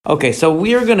Okay, so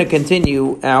we are going to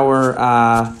continue our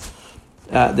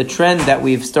the trend that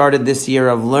we've started this year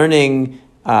of learning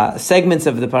segments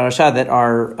of the parasha that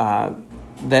are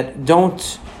that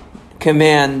don't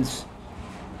command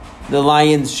the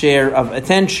lion's share of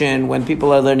attention when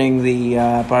people are learning the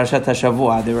Parashat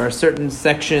HaShavua. There are certain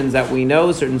sections that we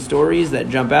know, certain stories that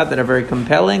jump out that are very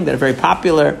compelling, that are very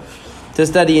popular to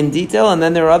study in detail, and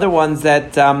then there are other ones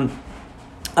that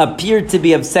appear to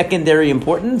be of secondary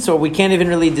importance, or we can't even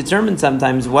really determine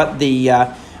sometimes what the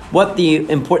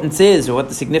importance is or what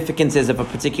the significance is of a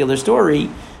particular story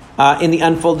in the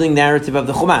unfolding narrative of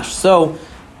the Chumash. So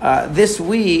this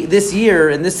year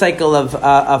in this cycle of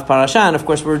parasha, and of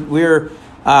course we're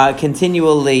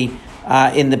continually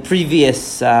in the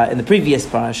previous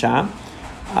parasha,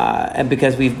 and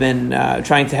because we've been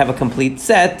trying to have a complete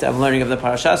set of learning of the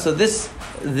parasha. So this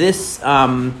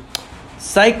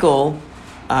cycle.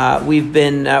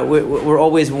 We're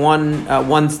always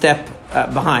one step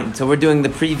behind. So we're doing we're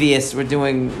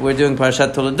doing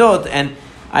Parashat Toledot, and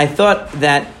I thought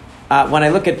that when I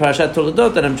look at Parashat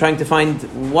Toledot, that I'm trying to find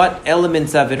what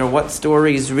elements of it or what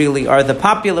stories really are the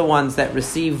popular ones that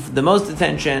receive the most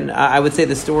attention. I would say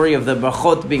the story of the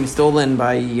Brachot being stolen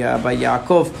by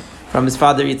Yaakov from his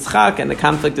father Yitzchak and the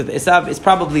conflict with Esav is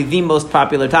probably the most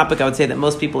popular topic. I would say that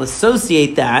most people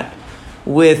associate that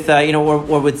with,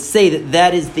 or would say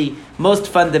that is the most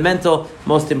fundamental,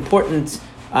 most important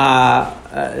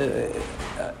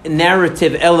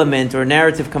narrative element or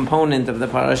narrative component of the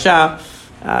parasha,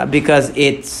 because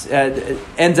it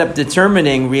ends up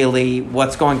determining really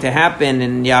what's going to happen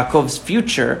in Yaakov's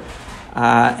future,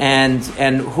 and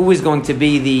who is going to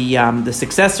be the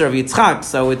successor of Yitzchak.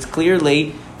 So it's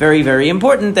clearly very, very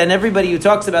important, and everybody who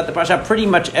talks about the parasha, pretty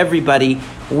much everybody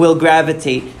will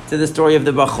gravitate to the story of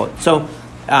the Brachot. So,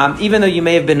 even though you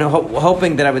may have been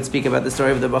hoping that I would speak about the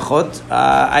story of the Brachot,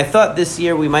 I thought this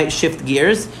year we might shift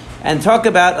gears and talk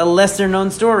about a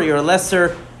lesser-known story or a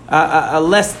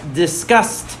less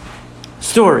discussed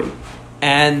story,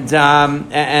 and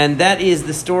that is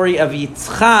the story of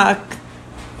Yitzchak,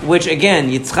 which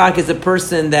again, Yitzchak is a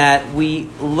person that we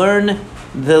learn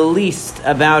the least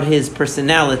about his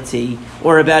personality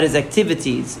or about his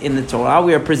activities in the Torah.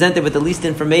 We are presented with the least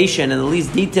information and the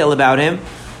least detail about him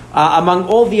among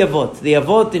all the Avot. The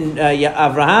Avot in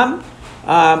Avraham,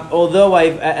 although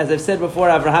as I've said before,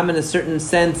 Avraham in a certain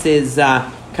sense is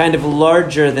kind of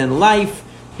larger than life.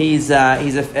 He's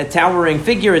a towering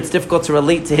figure. It's difficult to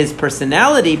relate to his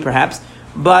personality, perhaps,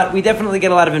 but we definitely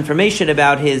get a lot of information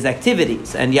about his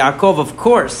activities. And Yaakov, of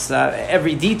course,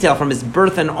 every detail from his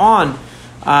birth and on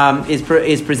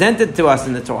is presented to us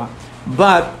in the Torah.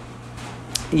 But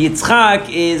Yitzchak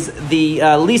is the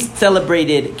least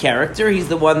celebrated character. He's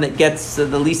the one that gets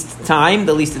the least time,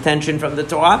 the least attention from the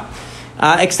Torah,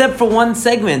 except for one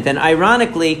segment. And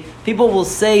ironically, people will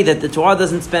say that the Torah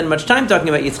doesn't spend much time talking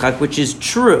about Yitzchak, which is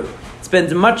true. It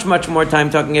spends much, much more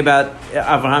time talking about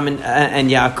Avraham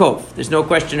and Yaakov. There's no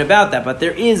question about that. But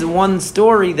there is one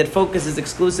story that focuses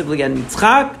exclusively on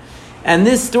Yitzchak, and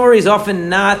this story is often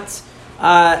not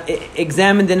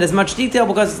examined in as much detail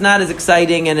because it's not as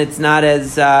exciting and it's not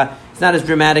as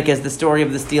dramatic as the story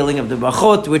of the stealing of the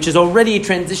Brachot, which is already a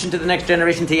transition to the next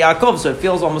generation, to Yaakov. So it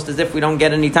feels almost as if we don't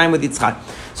get any time with Yitzchak.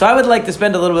 So I would like to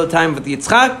spend a little bit of time with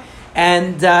Yitzchak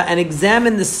and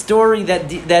examine the story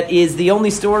that is the only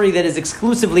story that is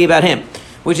exclusively about him,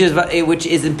 which is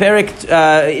in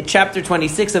Perek chapter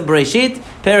 26 of Bereshit,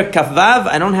 Perek Kafvav.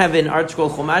 I don't have an art scroll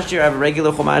Chumash here. I have a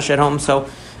regular Chumash at home, so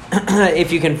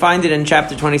if you can find it in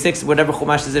chapter 26, whatever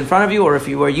Chumash is in front of you, or if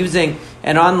you are using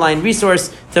an online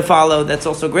resource to follow, that's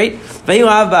also great.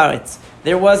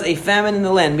 There was a famine in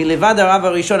the land.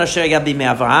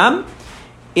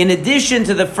 In addition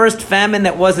to the first famine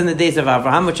that was in the days of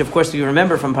Avraham, which of course we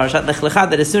remember from Parashat Lech Lecha,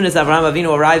 that as soon as Avraham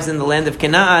Avinu arrives in the land of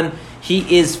Canaan,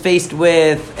 he is faced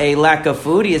with a lack of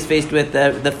food, he is faced with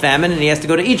the famine, and he has to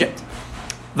go to Egypt.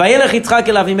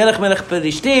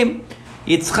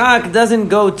 Yitzchak doesn't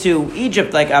go to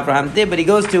Egypt like Abraham did, but he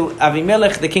goes to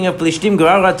Avimelech, the king of Plishtim,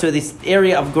 Gerara, to this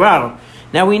area of Gerar.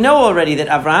 Now we know already that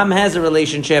Abraham has a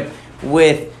relationship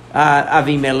with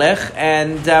Avimelech,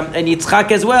 and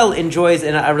Yitzchak as well enjoys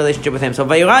a relationship with him. So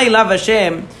Vayorai Lav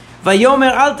Hashem,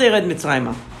 Vayomer Al Tered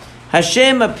Mitzrayma.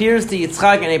 Hashem appears to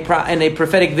Yitzchak in a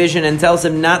prophetic vision and tells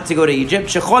him not to go to Egypt.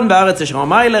 Shechon ba'aretz asher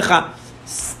omar lecha,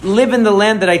 live in the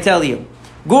land that I tell you.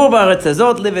 Gur ba'aretz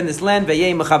hazot, live in this land,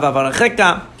 ve'yei mecha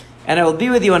v'avaracheka, and I will be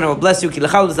with you and I will bless you. Ki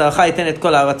lecha u'lezaracha iten et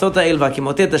kol ha'aratzot ha'el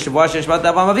v'hakimotet ha'shavua she'nishba'at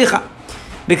Avraham avicha.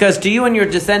 Because to you and your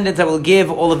descendants I will give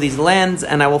all of these lands,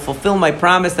 and I will fulfill my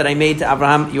promise that I made to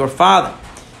Abraham your father.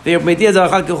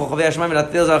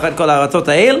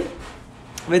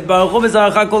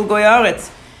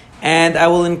 And I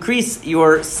will increase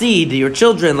your seed, your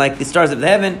children, like the stars of the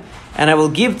heaven, and I will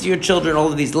give to your children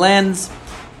all of these lands,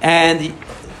 and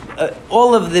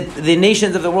all of the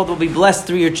nations of the world will be blessed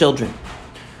through your children.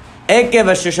 As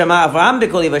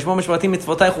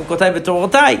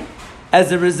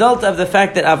a result of the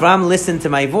fact that Avraham listened to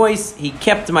my voice, he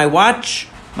kept my watch,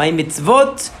 my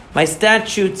mitzvot, my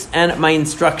statutes, and my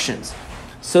instructions.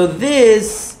 So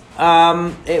this,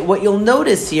 what you'll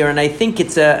notice here, and I think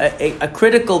it's a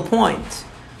critical point,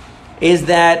 is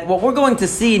that what we're going to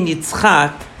see in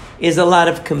Yitzchak is a lot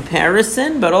of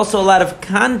comparison, but also a lot of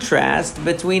contrast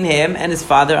between him and his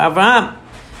father Avraham.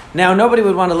 Now, nobody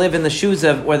would want to live in the shoes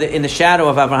of, or in the shadow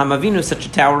of Avraham Avinu, such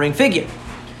a towering figure.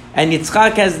 And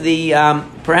Yitzchak has the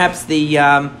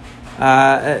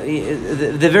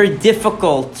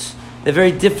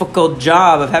very difficult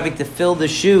job of having to fill the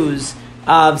shoes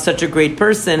of such a great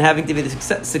person, having to be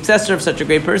the successor of such a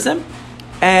great person,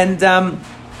 and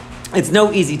it's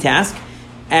no easy task.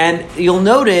 And you'll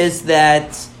notice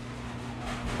that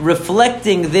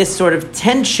reflecting this sort of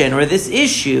tension or this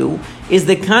issue is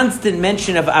the constant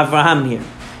mention of Avraham here.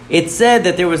 It said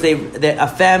that there was a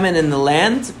famine in the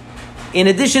land, in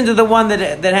addition to the one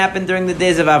that happened during the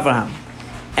days of Avraham.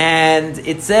 And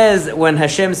it says, when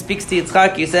Hashem speaks to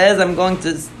Yitzchak, he says, I'm going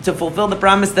to fulfill the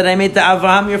promise that I made to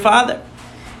Avraham, your father.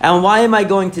 And why am I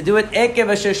going to do it?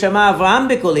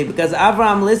 Because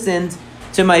Avraham listened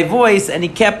to my voice, and he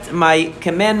kept my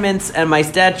commandments and my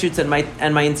statutes and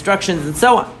my instructions and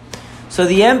so on. So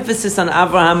the emphasis on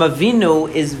Avraham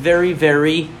Avinu is very,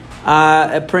 very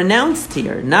pronounced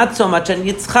here, not so much on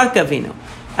Yitzchak Avinu.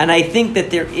 And I think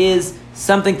that there is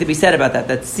something to be said about that.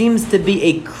 That seems to be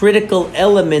a critical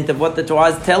element of what the Torah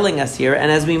is telling us here.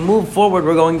 And as we move forward,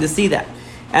 we're going to see that.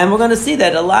 And we're going to see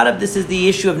that a lot of this is the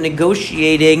issue of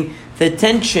negotiating the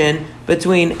tension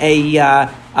between a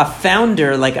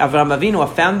founder like Avraham Avinu, a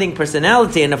founding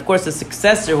personality, and of course a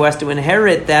successor who has to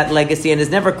inherit that legacy and is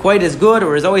never quite as good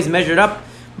or is always measured up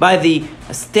by the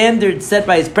standard set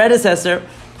by his predecessor.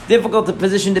 Difficult a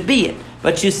position to be in.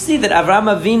 But you see that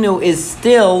Avraham Avinu is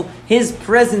still, his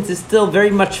presence is still very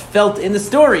much felt in the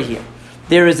story here.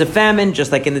 There is a famine,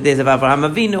 just like in the days of Avraham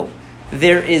Avinu.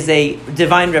 There is a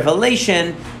divine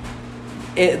revelation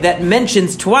that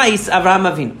mentions twice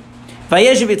Avraham Avinu.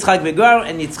 Vayeshev Yitzchak begar,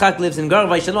 and Yitzchak lives in Gar.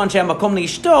 Vayishalo anshe hamakom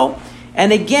liishto,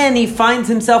 and again he finds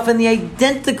himself in the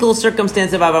identical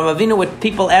circumstance of Avraham Avinu, with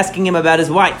people asking him about his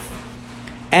wife.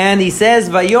 And he says,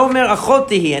 Vayomer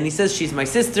achotihi, and he says, she's my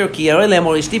sister. Ki yarei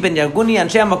le'emor ishti ben yarguni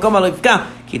anshe hamakom al Rivka,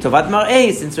 ki tovat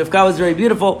mar'ei. Since Rivka was very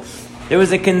beautiful, there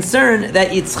was a concern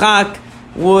that Yitzchak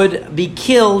would be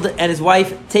killed and his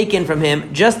wife taken from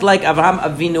him, just like Avraham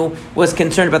Avinu was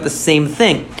concerned about the same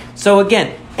thing. So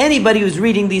again, anybody who's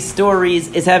reading these stories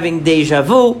is having deja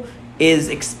vu, is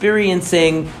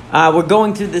experiencing, we're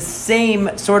going through the same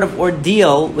sort of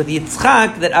ordeal with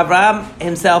Yitzchak that Avraham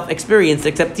himself experienced,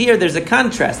 except here there's a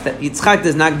contrast, that Yitzchak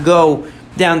does not go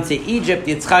down to Egypt.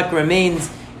 Yitzchak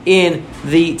remains in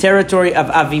the territory of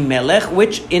Avimelech,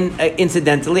 which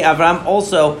incidentally, Avraham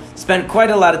also spent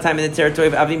quite a lot of time in the territory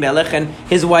of Avimelech, and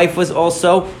his wife was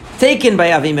also taken by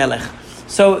Avimelech.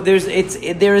 So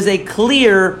there is a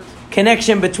clear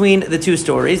connection between the two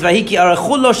stories. But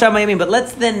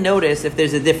let's then notice if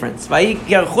there's a difference. When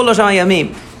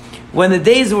the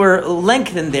days were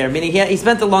lengthened there, meaning he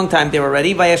spent a long time there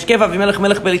already, Avimelech,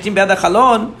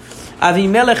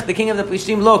 the king of the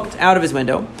Plishtim, looked out of his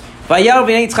window, and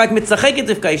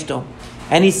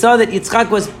he saw that Yitzchak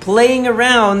was playing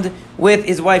around with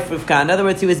his wife Rivka. In other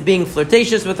words, he was being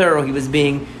flirtatious with her, or he was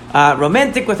being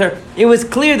romantic with her. It was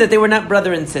clear that they were not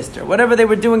brother and sister. Whatever they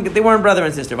were doing, they weren't brother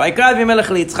and sister. And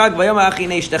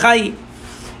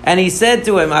he said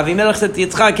to him, Avimelech said to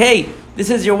Yitzchak, hey, this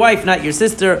is your wife, not your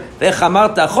sister.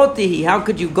 How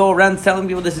could you go around telling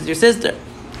people this is your sister?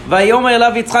 Now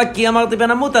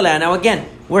again,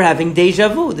 we're having deja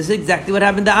vu. This is exactly what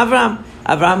happened to Avraham.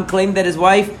 Avraham claimed that his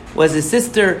wife was his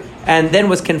sister and then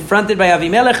was confronted by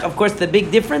Avimelech. Of course, the big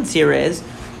difference here is,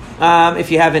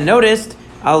 if you haven't noticed,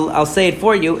 I'll say it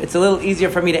for you. It's a little easier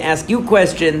for me to ask you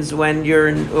questions when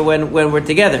when we're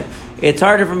together. It's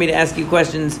harder for me to ask you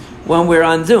questions when we're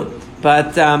on Zoom.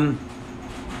 But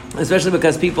especially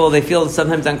because people, they feel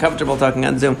sometimes uncomfortable talking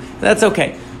on Zoom. That's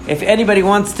okay. If anybody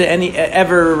wants to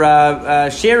ever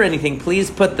share anything, please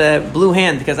put the blue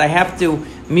hand, because I have to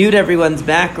mute everyone's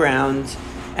background,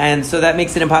 and so that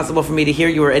makes it impossible for me to hear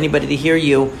you or anybody to hear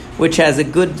you, which has a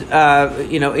good,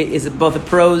 is both a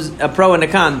pro and a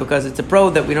con, because it's a pro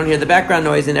that we don't hear the background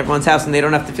noise in everyone's house and they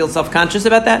don't have to feel self-conscious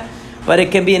about that. But it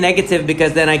can be a negative,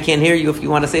 because then I can't hear you if you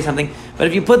want to say something. But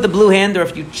if you put the blue hand, or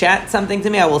if you chat something to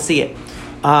me, I will see it.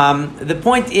 The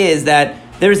point is that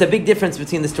there is a big difference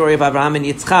between the story of Abraham and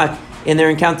Yitzchak in their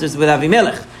encounters with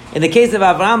Avimelech. In the case of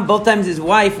Abraham, both times his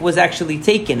wife was actually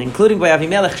taken, including by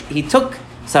Avimelech. He took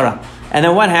Sarah. And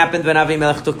then what happened when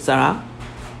Avimelech took Sarah?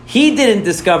 He didn't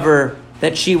discover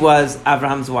that she was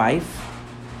Abraham's wife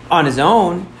on his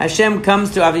own. Hashem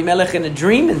comes to Avimelech in a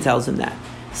dream and tells him that.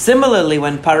 Similarly,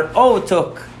 when Paro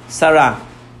took Sarah,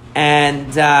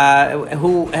 and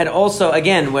who had also,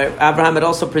 again, where Abraham had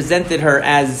also presented her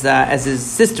as his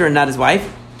sister and not his wife,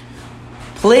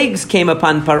 plagues came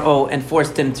upon Paro and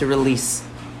forced him to release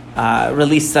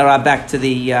Sarah back to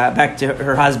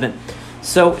her husband.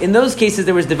 So in those cases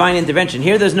there was divine intervention.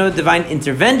 Here there's no divine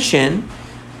intervention.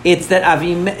 It's that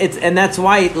and that's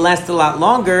why it lasts a lot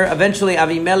longer. Eventually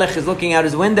Avimelech is looking out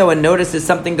his window and notices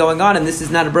something going on, and this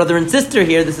is not a brother and sister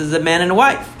here, this is a man and a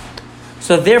wife.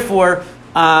 So therefore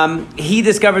he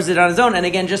discovers it on his own. And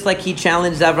again, just like he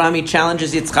challenged Abraham, he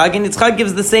challenges Yitzchak, and Yitzchak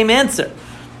gives the same answer,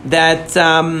 that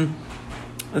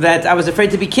I was afraid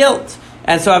to be killed.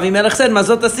 And so Avimelech said,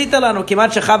 Mazot asita lanu,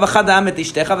 kimat shechav achad ha'am et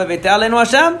ishtecha ve'vete alenu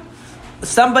Hashem.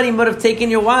 Somebody would have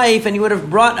taken your wife and you would have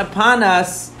brought upon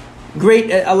us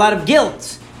a lot of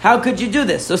guilt. How could you do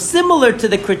this? So similar to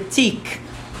the critique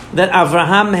that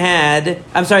Avimelech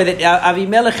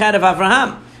had of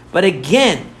Abraham. But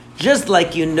again, just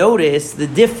like you notice the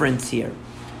difference here,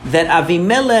 that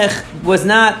Avimelech was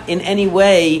not in any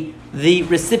way the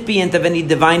recipient of any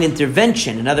divine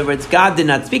intervention. In other words, God did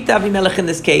not speak to Avimelech in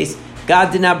this case.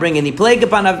 God did not bring any plague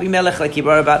upon Avimelech like he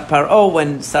brought about Paro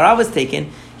when Sarah was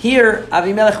taken. Here,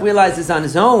 Avimelech realizes on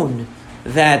his own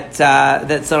that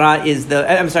that Rivka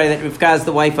is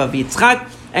the wife of Yitzchak,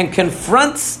 and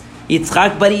confronts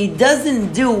Yitzchak, but he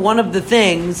doesn't do one of the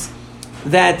things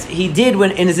that he did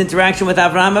in his interaction with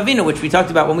Avraham Avinu, which we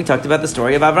talked about when we talked about the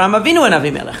story of Avraham Avinu and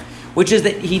Avimelech, which is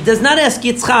that he does not ask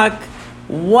Yitzchak,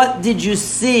 what did you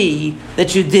see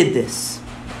that you did this?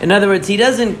 In other words, he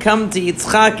doesn't come to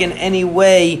Yitzchak in any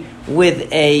way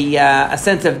with a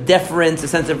sense of deference, a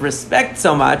sense of respect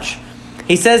so much.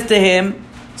 He says to him,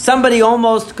 somebody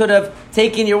almost could have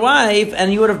taken your wife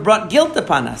and you would have brought guilt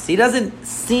upon us. He doesn't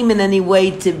seem in any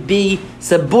way to be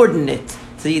subordinate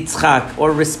to Yitzchak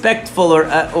or respectful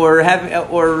or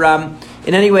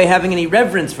in any way having any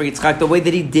reverence for Yitzchak the way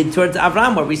that he did towards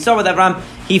Avraham. Where we saw with Avraham,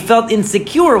 he felt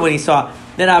insecure when he saw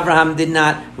that Avraham did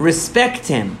not respect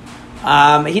him.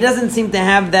 He doesn't seem to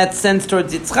have that sense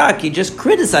towards Yitzchak. He just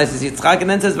criticizes Yitzchak and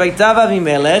then says, "Vaytav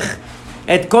Avimelech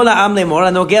et kol ha'am lemor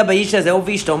hanogea baish hazehu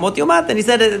v'ishto mot yomat." And he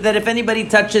said that if anybody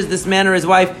touches this man or his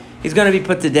wife, he's going to be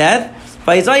put to death.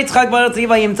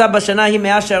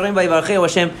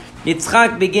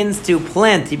 Yitzchak begins to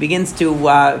plant. He begins to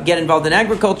get involved in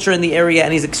agriculture in the area,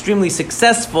 and he's extremely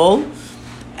successful.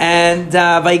 And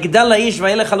vayigdal la'ish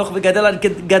vayelech haloch v'gadal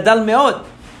gadal meod.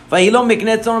 So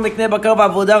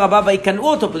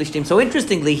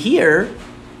interestingly here,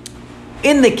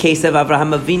 in the case of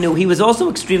Avraham Avinu, he was also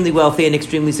extremely wealthy and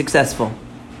extremely successful.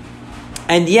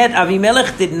 And yet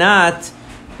Avimelech did not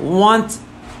want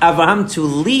Avraham to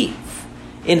leave.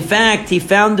 In fact, he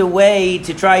found a way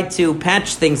to try to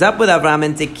patch things up with Avraham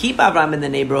and to keep Avraham in the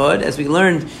neighborhood, as we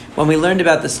learned when we learned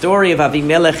about the story of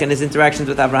Avimelech and his interactions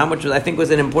with Avraham, which I think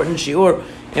was an important shiur,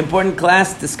 important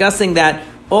class discussing that.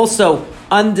 Also,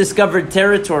 undiscovered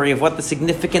territory of what the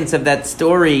significance of that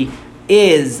story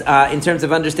is in terms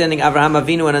of understanding Avraham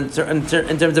Avinu and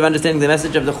in terms of understanding the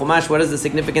message of the Chumash. What is the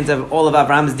significance of all of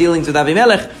Avraham's dealings with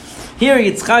Avimelech? Here,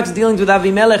 Yitzchak's dealings with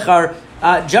Avimelech are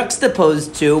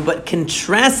juxtaposed to, but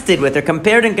contrasted with, or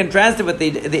compared and contrasted with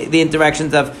the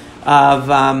interactions of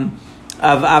Avraham,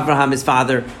 his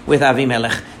father, with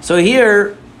Avimelech. So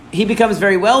here, he becomes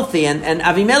very wealthy, and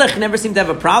Avimelech never seemed to have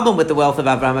a problem with the wealth of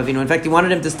Avraham Avinu. In fact, he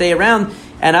wanted him to stay around,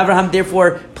 and Avraham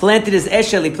therefore planted his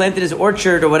eshel, he planted his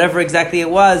orchard, or whatever exactly it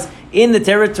was, in the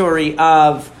territory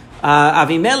of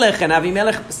Avimelech, and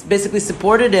Avimelech basically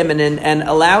supported him and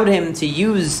allowed him to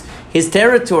use his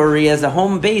territory as a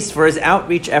home base for his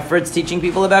outreach efforts, teaching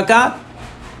people about God.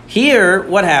 Here,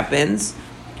 what happens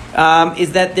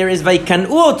is that there is Vaikanu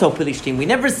oto Plishtim. We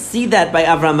never see that by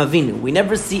Avraham Avinu. We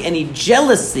never see any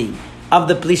jealousy of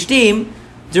the Plishtim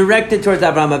directed towards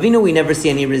Avraham Avinu. We never see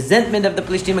any resentment of the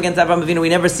Plishtim against Avraham Avinu. We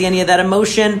never see any of that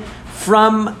emotion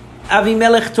from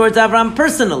Avimelech towards Avraham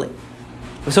personally.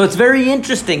 So it's very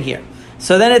interesting here.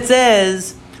 So then it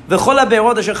says, V'chol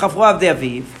ha'be'erot asher chafru avdei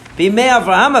aviv, b'imei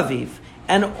Avraham aviv,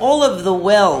 and all of the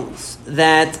wells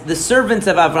that the servants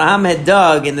of Avraham had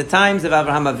dug in the times of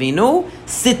Avraham Avinu,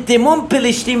 sitimum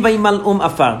Plishtim v'imal'um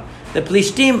afar. The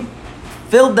Plishtim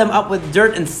filled them up with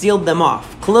dirt and sealed them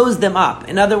off, closed them up.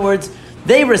 In other words,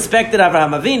 they respected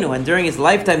Avraham Avinu, and during his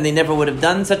lifetime they never would have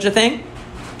done such a thing.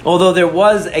 Although there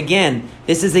was, again,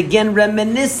 this is again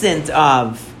reminiscent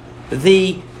of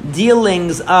the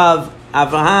dealings of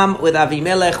Abraham with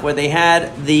Avimelech, where they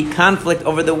had the conflict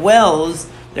over the wells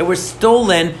that were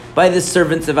stolen by the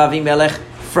servants of Avimelech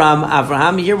from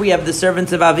Abraham. Here we have the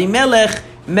servants of Avimelech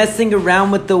messing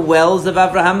around with the wells of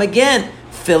Abraham again,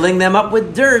 filling them up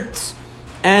with dirt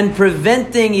and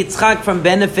preventing Yitzchak from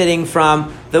benefiting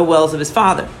from the wells of his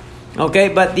father. Okay,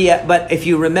 but if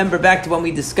you remember back to when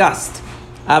we discussed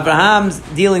Abraham's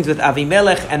dealings with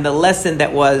Avimelech and the lesson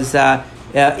that was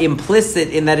implicit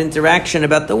in that interaction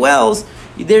about the wells,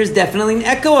 there's definitely an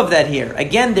echo of that here.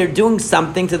 Again, they're doing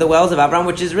something to the wells of Abraham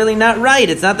which is really not right.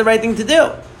 It's not the right thing to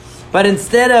do. But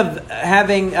instead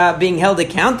of being held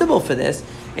accountable for this,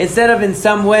 instead of in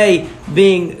some way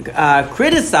being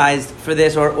criticized for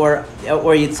this, or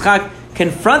Yitzchak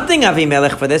confronting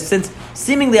Avimelech for this, since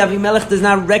seemingly Avimelech does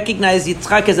not recognize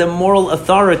Yitzchak as a moral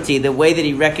authority the way that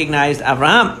he recognized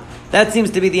Abraham. That seems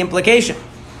to be the implication.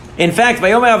 In fact,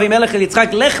 Vayomer Avimelech el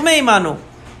Yitzchak lech meimanu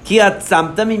ki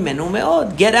atzamta mimenu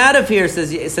meod. Get out of here,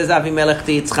 says Avimelech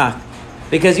to Yitzchak,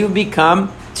 because you become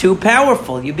too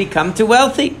powerful. You become too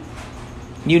wealthy.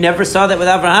 You never saw that with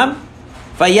Abraham.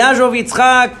 Vayazhov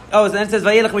Yitzchak. Oh, then it says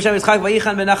Vayelech Misham Yitzchak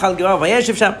Vayichan benachal Gerar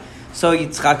Vayeshiv sham. So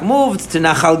Yitzchak moved to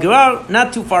Nachal Gerar,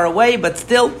 not too far away, but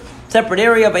still separate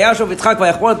area. Vayazhov Yitzchak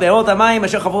Vayachbot Be'erot Hamayim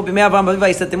Asher Chavu B'mei Avraham Aviv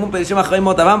Vayisatemu B'Yishim Achrei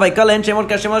Mot Avraham Vayikal Le'en Shemot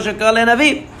Kashemot Shekal Le'en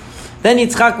Aviv. Then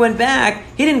Yitzchak went back.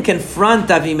 He didn't confront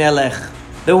Avimelech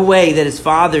the way that his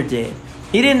father did.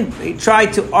 He didn't try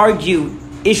to argue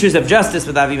issues of justice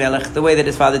with Avimelech the way that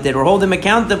his father did, or hold him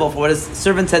accountable for what his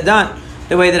servants had done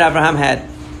the way that Abraham had.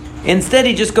 Instead,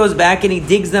 he just goes back and he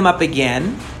digs them up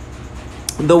again,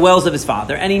 the wells of his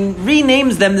father, and he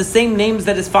renames them the same names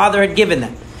that his father had given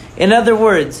them. In other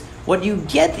words, what you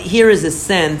get here is a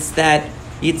sense that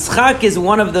Yitzchak is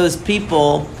one of those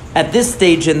people at this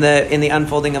stage in the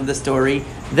unfolding of the story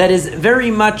that is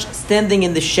very much standing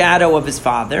in the shadow of his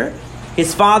father.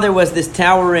 His father was this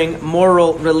towering,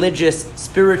 moral, religious,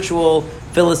 spiritual,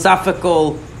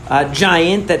 philosophical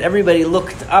giant that everybody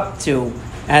looked up to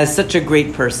as such a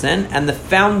great person, and the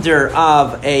founder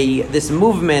of this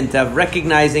movement of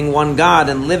recognizing one God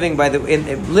and living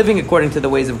according to the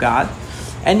ways of God.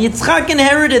 And Yitzchak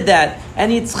inherited that,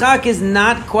 and Yitzchak is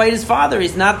not quite his father.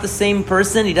 He's not the same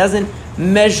person. He doesn't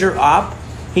measure up.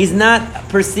 He's not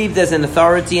perceived as an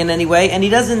authority in any way, and he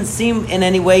doesn't seem in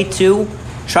any way to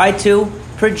try to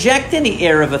project any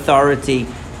air of authority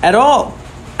at all.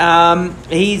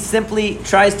 He simply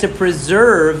tries to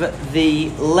preserve the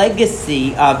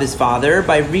legacy of his father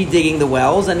by redigging the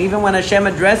wells. And even when Hashem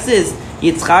addresses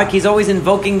Yitzchak, he's always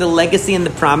invoking the legacy and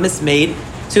the promise made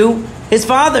to his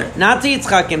father, not to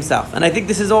Yitzchak himself. And I think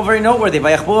this is all very noteworthy.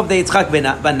 The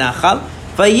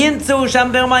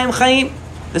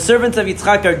servants of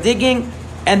Yitzchak are digging,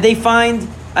 and they find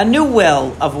a new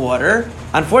well of water.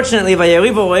 Unfortunately,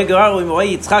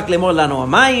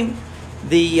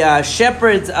 the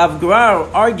shepherds of Gerar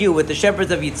argue with the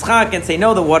shepherds of Yitzchak and say,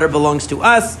 no, the water belongs to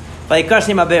us.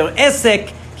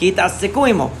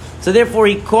 So therefore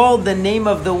he called the name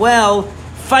of the well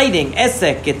fighting,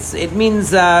 Esek. It means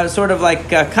sort of like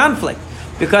conflict,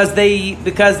 because they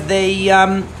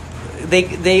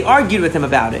argued with him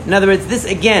about it. In other words, this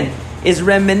again is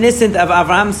reminiscent of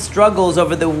Abraham's struggles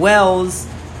over the wells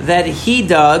that he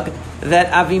dug,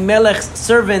 that Avimelech's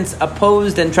servants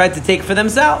opposed and tried to take for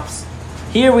themselves.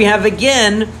 Here we have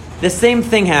again the same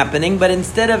thing happening, but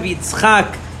instead of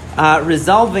Yitzchak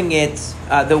resolving it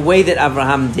the way that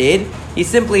Abraham did, he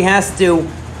simply has to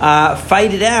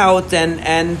fight it out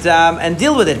and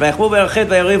deal with it.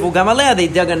 They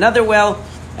dug another well,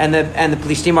 and the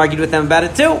Plishtim argued with them about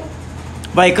it too.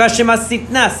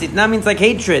 Sitna means like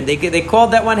hatred. They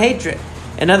called that one hatred.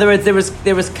 In other words,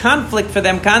 there was conflict for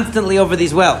them constantly over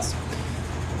these wells.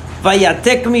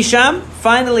 Vayatek misham.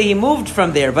 Finally, he moved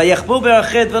from there. Vayachbu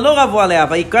berachet velo ravu alea.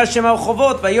 Vayikra shem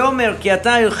ha'chovot. Vayomer ki ata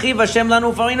yilchiv Hashem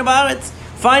lanu ufarinu ba'aretz.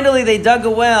 Finally, they dug a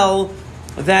well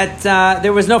that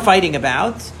there was no fighting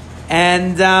about,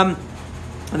 and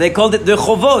they called it the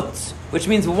Chovot, which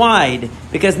means wide,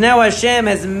 because now Hashem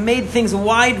has made things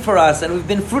wide for us, and we've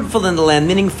been fruitful in the land.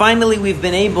 Meaning, finally, we've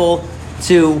been able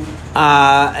to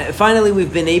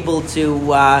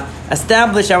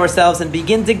establish ourselves and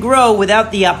begin to grow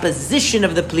without the opposition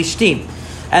of the Plishtim.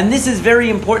 And this is very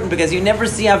important because you never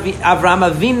see Avraham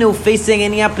Avinu facing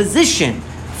any opposition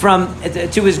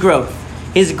to his growth.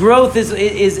 His growth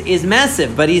is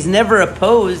massive, but he's never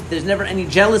opposed. There's never any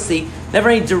jealousy, never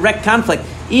any direct conflict.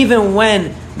 Even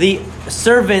when the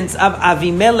servants of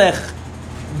Avimelech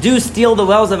do steal the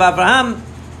wells of Abraham,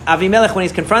 Avimelech, when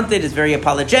he's confronted, is very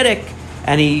apologetic.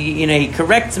 And he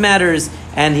corrects matters.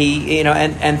 and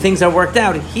and things are worked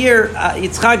out. Here,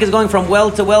 Yitzchak is going from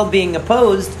well to well, being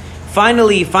opposed.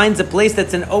 Finally, he finds a place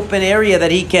that's an open area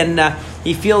that he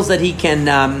feels that he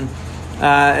can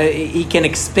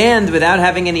expand without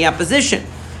having any opposition.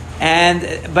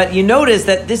 But you notice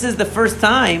that this is the first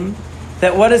time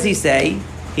that, what does he say?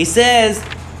 He says,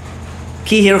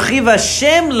 Ki hirchiv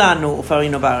Hashem lanu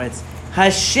ufarinu ba'aretz.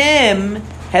 Hashem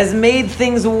has made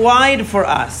things wide for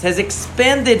us, has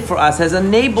expanded for us, has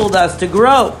enabled us to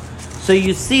grow. So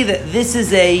you see that this is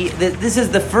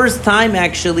the first time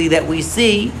actually that we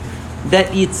see that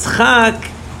Yitzchak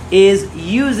is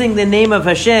using the name of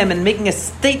Hashem and making a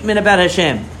statement about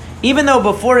Hashem. Even though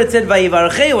before it said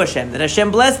Vayivarcheu Hashem, that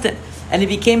Hashem blessed him, and he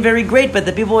became very great, but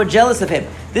the people were jealous of him.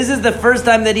 This is the first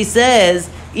time that he says,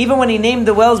 even when he named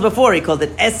the wells before, he called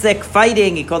it Esek,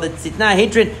 fighting, he called it Tzitna,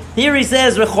 hatred. Here he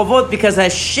says Rechovot, because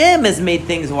Hashem has made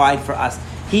things wide for us.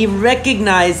 He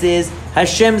recognizes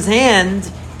Hashem's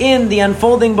hand in the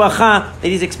unfolding bracha that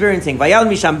he's experiencing. Vayal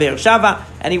misham Beersheva,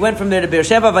 and he went from there to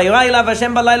Beersheva. Vayira ilav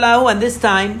Hashem balayla hu, and this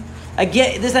time he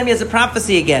has a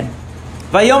prophecy again.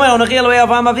 Vayomer Anochi Elokei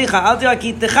Avraham avicha, al tira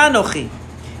ki itecha anochi.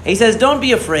 He says, don't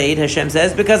be afraid, Hashem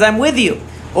says, because I'm with you.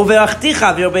 And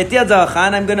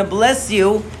I'm going to bless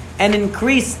you and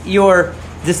increase your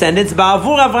descendants.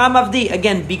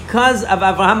 Again, because of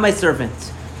Avraham, my servant.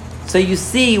 So you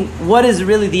see, what is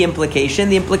really the implication?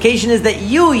 The implication is that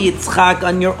you, Yitzchak,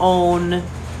 on your own,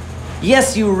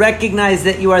 yes, you recognize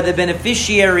that you are the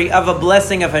beneficiary of a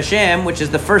blessing of Hashem, which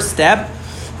is the first step,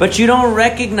 but you don't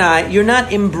recognize, you're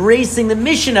not embracing the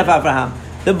mission of Avraham.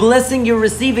 The blessing you're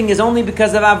receiving is only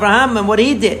because of Avraham and what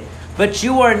he did. But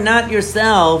you are not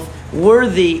yourself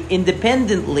worthy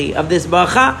independently of this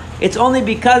bracha. It's only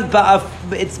because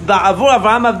it's ba'avur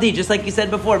Avraham avdi, just like you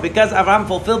said before, because Avraham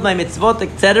fulfilled my mitzvot,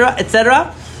 etc.,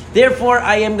 etc. Therefore,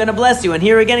 I am going to bless you. And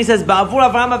here again he says,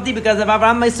 ba'avur Avraham avdi, because of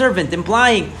Avraham my servant,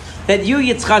 implying that you,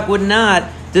 Yitzchak, would not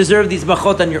deserve these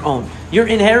brachot on your own. You're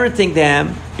inheriting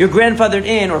them, you're grandfathered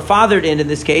in, or fathered in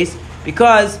this case,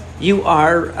 because you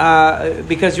are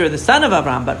because you're the son of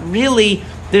Abraham, but really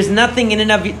there's nothing in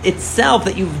and of itself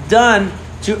that you've done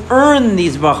to earn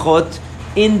these brachot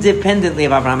independently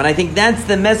of Abraham. And I think that's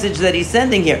the message that he's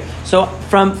sending here. So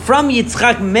from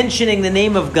Yitzchak mentioning the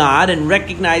name of God and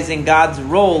recognizing God's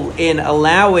role in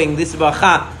allowing this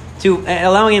bracha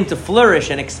allowing him to flourish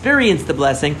and experience the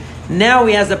blessing, now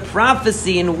he has a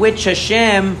prophecy in which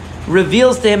Hashem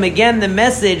reveals to him again the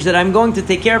message that I'm going to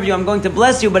take care of you, I'm going to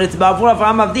bless you, but it's ba'avur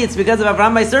Avraham avdi, it's because of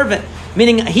Avraham my servant.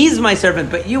 Meaning, he's my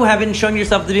servant, but you haven't shown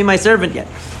yourself to be my servant yet.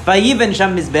 Vayiven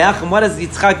sham mizbeach, and what does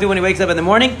Yitzchak do when he wakes up in the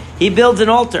morning? He builds an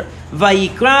altar.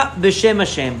 Vayikra b'shem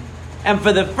Hashem. And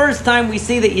for the first time we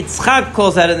see that Yitzchak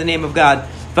calls out in the name of God.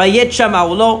 Vayet sham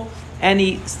aulo, and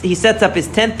he sets up his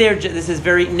tent there. This is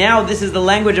the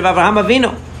language of Avraham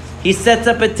Avinu. He sets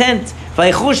up a tent.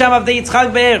 Vayichu sham avdei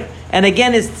Yitzchak be'er. And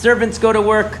again, his servants go to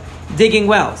work digging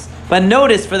wells. But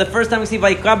notice, for the first time we see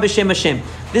Vayikra b'shem Hashem.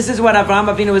 This is what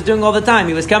Avraham Avinu was doing all the time.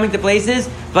 He was coming to places,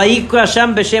 Vayikra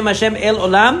sham b'shem Hashem el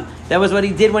olam. That was what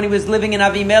he did when he was living in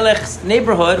Avimelech's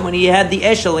neighborhood, when he had the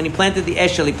eshel, and he planted the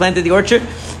eshel, he planted the orchard.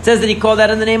 It says that he called out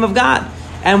in the name of God.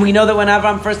 And we know that when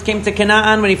Avraham first came to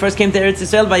Canaan, when he first came to Eretz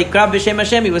Yisrael, Vayikra b'shem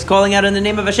Hashem, he was calling out in the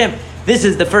name of Hashem. This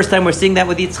is the first time we're seeing that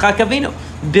with Yitzchak Avinu,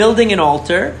 building an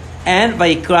altar, and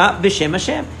Vayikra b'shem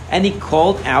Hashem. And he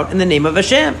called out in the name of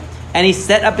Hashem. And he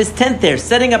set up his tent there.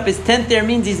 Setting up his tent there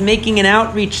means he's making an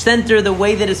outreach center the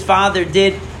way that his father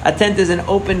did. A tent is an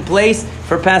open place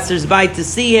for passers-by to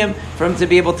see him, for him to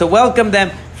be able to welcome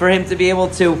them, for him to be able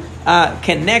to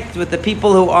connect with the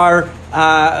people who are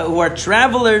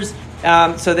travelers,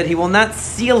 so that he will not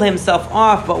seal himself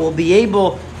off, but will be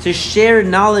able to share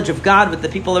knowledge of God with the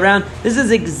people around. This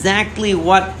is exactly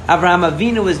what Avraham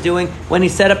Avinu was doing when he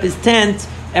set up his tent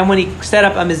and when he set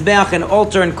up a mizbeach, an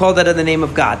altar, and called out in the name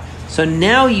of God. So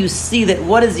now you see that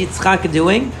what is Yitzchak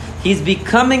doing? He's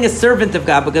becoming a servant of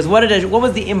God, because what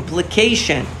was the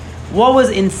implication? What was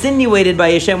insinuated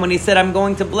by Hashem when he said, I'm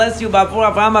going to bless you b'avur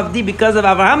Avraham avdi, because of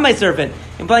Avraham my servant,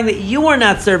 implying that you are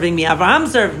not serving me, Avraham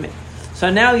served me. So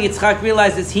now Yitzchak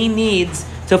realizes he needs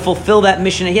to fulfill that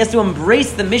mission. He has to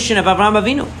embrace the mission of Avraham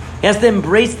Avinu. He has to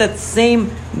embrace that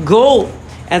same goal.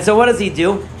 And so what does he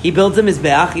do? He builds a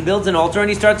mizbeach, he builds an altar, and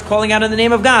he starts calling out in the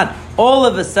name of God. All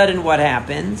of a sudden what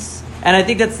happens? And I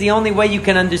think that's the only way you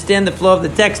can understand the flow of the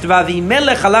text. All of a sudden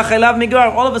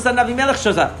Avimelech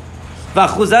shows up.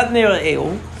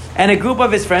 And a group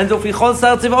of his friends, he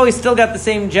still got the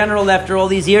same general after all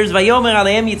these years.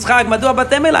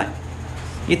 Yitzchak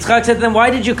said to them, why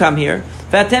did you come here?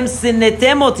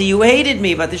 You hated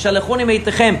me,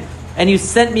 and you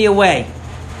sent me away.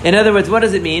 In other words, what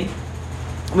does it mean?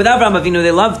 With Avraham Avinu,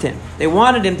 they loved him. They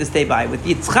wanted him to stay by. With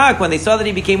Yitzchak, when they saw that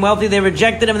he became wealthy, they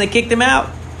rejected him and they kicked him out.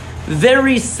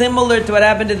 Very similar to what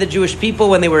happened to the Jewish people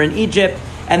when they were in Egypt,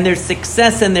 and their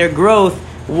success and their growth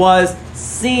was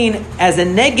seen as a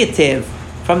negative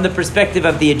from the perspective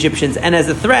of the Egyptians and as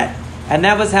a threat. And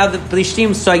that was how the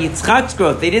Plishtim saw Yitzchak's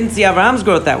growth. They didn't see Abraham's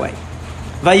growth that way.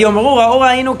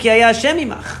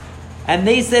 And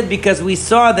they said, because we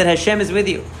saw that Hashem is with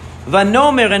you.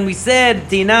 And we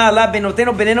said, we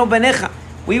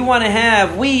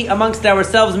amongst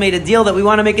ourselves made a deal that we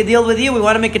want to make a deal with you. We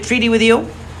want to make a treaty with you.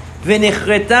 And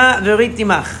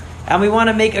we want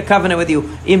to make a covenant with you.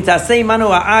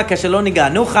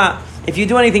 If you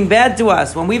do anything bad to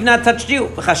us when we've not touched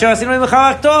you,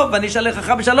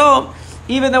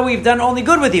 even though we've done only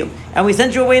good with you, and we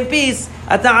sent you away in peace,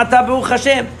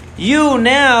 you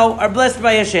now are blessed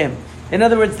by Hashem. In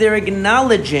other words, they're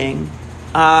acknowledging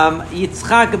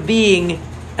Yitzchak being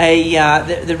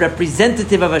the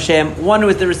representative of Hashem, one who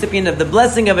is the recipient of the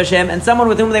blessing of Hashem, and someone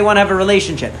with whom they want to have a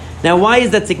relationship. Now, why is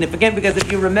that significant? Because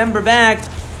if you remember back,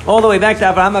 all the way back to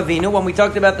Avraham Avinu, when we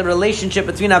talked about the relationship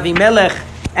between Avimelech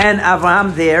and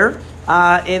Avraham there,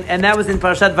 and that was in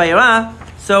Parashat Vayera.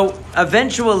 So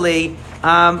eventually,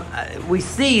 we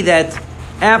see that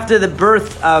after the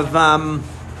birth of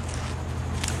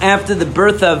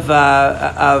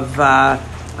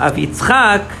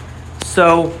Yitzchak,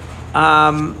 so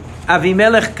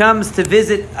Avimelech comes to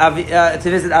visit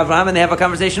Avraham, and they have a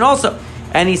conversation also.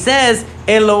 And he says,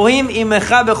 Elohim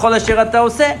imecha b'chol asher ata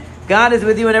oseh. God is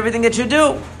with you in everything that you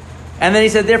do. And then he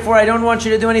said, therefore, I don't want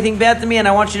you to do anything bad to me, and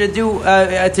I want you to do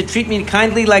to treat me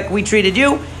kindly like we treated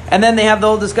you. And then they have the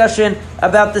whole discussion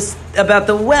about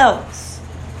the wells.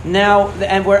 Now,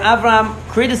 and where Avraham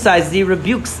criticizes, he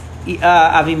rebukes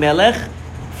Avimelech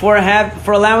for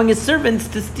allowing his servants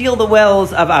to steal the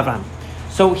wells of Avraham.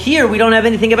 So here we don't have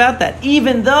anything about that,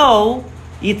 even though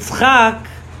Yitzchak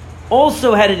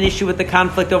also had an issue with the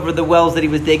conflict over the wells that he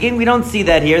was digging. We don't see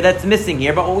that here. That's missing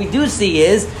here. But what we do see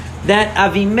is that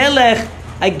Avimelech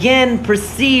again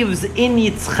perceives in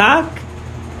Yitzchak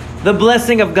the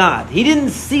blessing of God. He didn't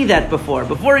see that before.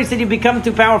 Before he said, you become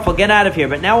too powerful, get out of here.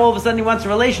 But now all of a sudden he wants a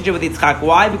relationship with Yitzchak.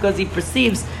 Why? Because he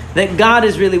perceives that God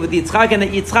is really with Yitzchak and that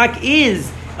Yitzchak is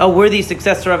a worthy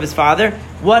successor of his father.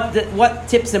 What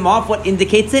tips him off? What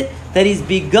indicates it? That he's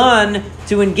begun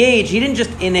to engage. He didn't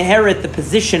just inherit the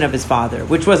position of his father,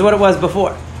 which was what it was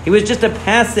before. He was just a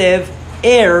passive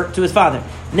heir to his father.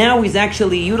 Now he's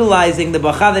actually utilizing the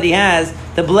bracha that he has,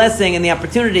 the blessing and the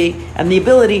opportunity and the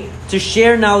ability to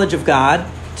share knowledge of God,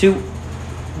 to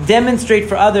demonstrate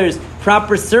for others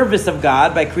proper service of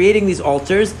God by creating these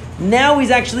altars. Now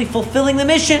he's actually fulfilling the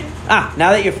mission. Now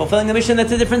that you're fulfilling the mission,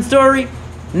 that's a different story.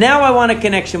 Now I want a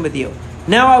connection with you.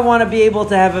 Now I want to be able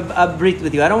to have a brit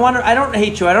with you. I don't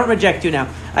hate you. I don't reject you now.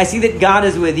 I see that God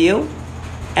is with you,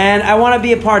 and I want to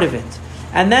be a part of it.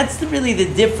 And that's really the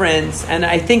difference. And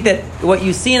I think that what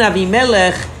you see in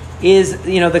Avimelech is,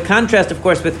 the contrast, of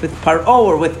course, with Paro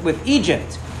or with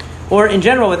Egypt, or in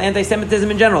general with anti-Semitism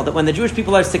in general. That when the Jewish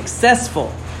people are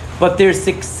successful, but their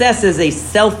success is a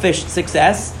selfish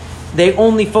success, they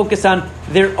only focus on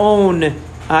their own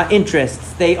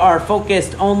interests. They are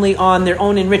focused only on their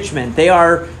own enrichment.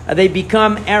 They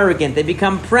become arrogant. They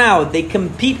become proud. They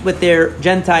compete with their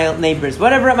Gentile neighbors,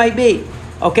 whatever it might be.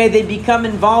 Okay, they become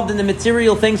involved in the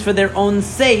material things for their own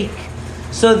sake.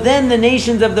 So then the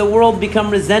nations of the world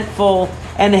become resentful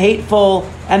and hateful,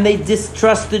 and they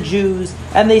distrust the Jews,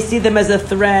 and they see them as a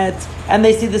threat, and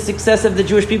they see the success of the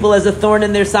Jewish people as a thorn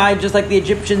in their side, just like the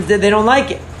Egyptians did. They don't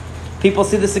like it. People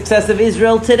see the success of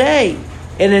Israel today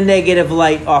in a negative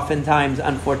light, oftentimes,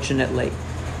 unfortunately.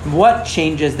 What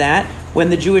changes that?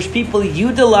 When the Jewish people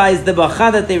utilize the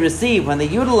bracha that they receive, when they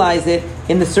utilize it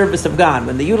in the service of God,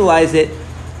 when they utilize it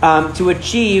to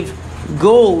achieve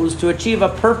goals, to achieve a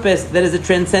purpose that is a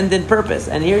transcendent purpose.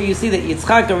 And here you see that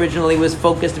Yitzchak originally was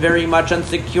focused very much on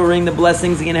securing the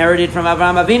blessings he inherited from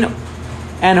Avraham Avinu,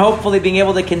 and hopefully being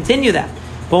able to continue that.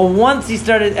 But once he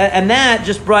started, and that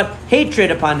just brought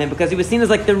hatred upon him, because he was seen as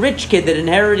like the rich kid that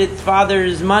inherited his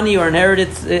father's money or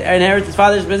inherits his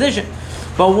father's position.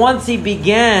 But once he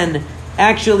began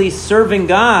actually serving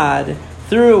God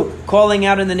through calling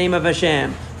out in the name of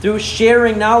Hashem, through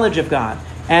sharing knowledge of God,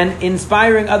 and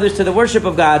inspiring others to the worship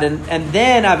of God, and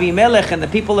then Avimelech and the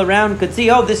people around could see,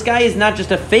 this guy is not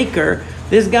just a faker,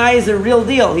 this guy is a real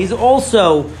deal. He's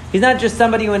not just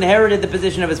somebody who inherited the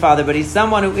position of his father, but he's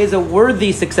someone who is a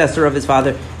worthy successor of his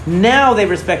father. Now they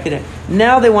respected him.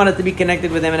 Now they wanted to be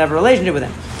connected with him and have a relationship with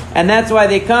him. And that's why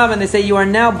they come and they say, you are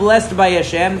now blessed by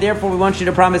Hashem, therefore we want you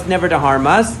to promise never to harm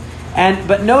us.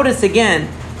 But notice again,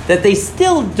 that he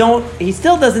still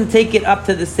doesn't take it up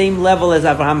to the same level as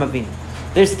Avraham Avinu.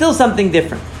 There's still something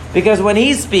different. Because when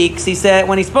he speaks,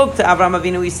 when he spoke to Avraham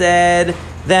Avinu, he said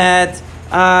that,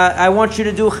 I want you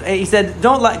to do, he said,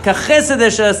 don't like, do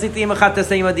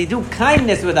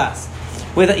kindness with us.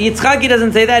 With Yitzchak, he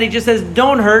doesn't say that. He just says,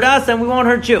 don't hurt us and we won't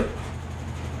hurt you.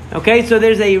 Okay, so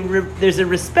there's a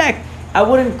respect. I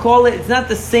wouldn't call it, it's not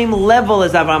the same level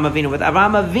as Avraham Avinu. With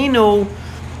Avraham Avinu,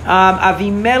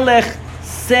 Avimelech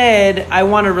said, I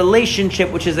want a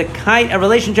relationship which is a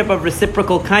relationship of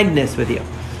reciprocal kindness with you.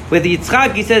 With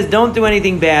Yitzchak, he says, don't do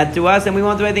anything bad to us and we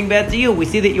won't do anything bad to you. We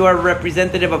see that you are a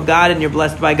representative of God and you're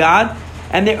blessed by God.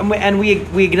 And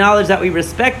we acknowledge that, we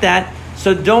respect that.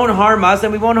 So don't harm us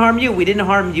and we won't harm you. We didn't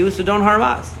harm you, so don't harm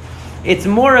us. It's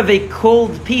more of a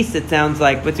cold peace, it sounds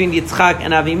like, between Yitzchak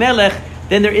and Avimelech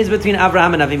than there is between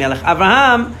Avraham and Avimelech.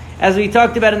 Avraham, as we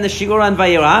talked about in the Shiur on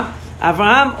Vayera,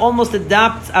 Avraham almost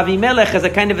adopts Avimelech as a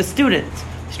kind of a student.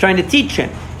 He's trying to teach him.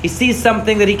 He sees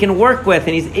something that he can work with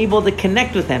and he's able to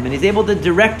connect with him and he's able to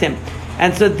direct him.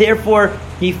 And so therefore,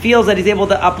 he feels that he's able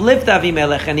to uplift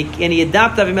Avimelech and he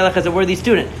adopts Avimelech as a worthy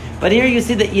student. But here you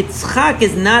see that Yitzchak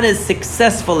is not as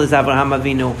successful as Avraham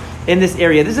Avinu in this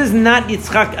area. This is not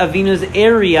Yitzchak Avinu's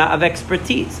area of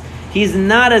expertise. He's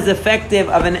not as effective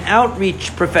of an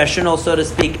outreach professional, so to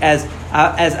speak, as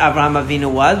Avraham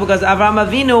Avinu was, because Avraham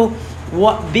Avinu,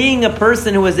 being a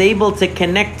person who was able to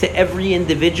connect to every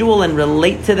individual and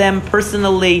relate to them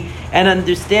personally and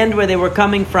understand where they were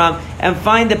coming from and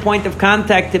find a point of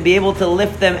contact to be able to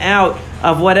lift them out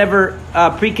of whatever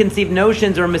preconceived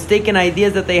notions or mistaken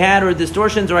ideas that they had or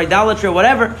distortions or idolatry or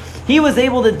whatever, he was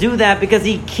able to do that because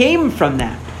he came from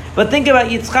that. But think about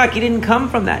Yitzchak, he didn't come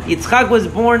from that. Yitzchak was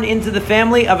born into the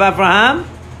family of Avraham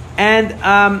and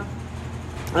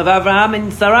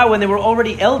Sarah when they were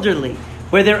already elderly,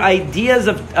 where their ideas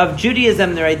of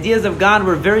Judaism, their ideas of God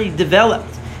were very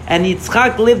developed. And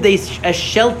Yitzchak lived a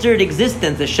sheltered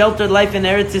existence, a sheltered life in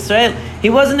Eretz Yisrael. He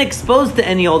wasn't exposed to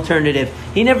any alternative.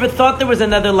 He never thought there was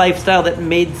another lifestyle that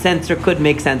made sense or could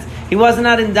make sense. He was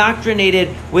not indoctrinated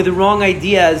with wrong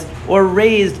ideas or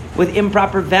raised with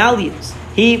improper values.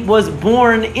 He was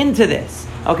born into this.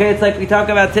 Okay, it's like we talk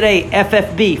about today,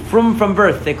 FFB, from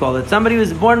birth, they call it. Somebody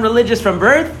who's born religious from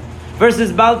birth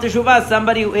versus Baal Teshuvah,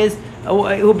 somebody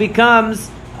who becomes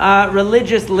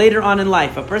religious later on in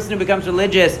life. A person who becomes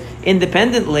religious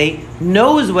independently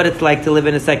knows what it's like to live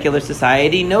in a secular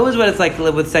society, knows what it's like to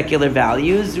live with secular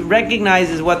values,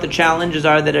 recognizes what the challenges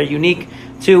are that are unique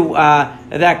to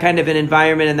that kind of an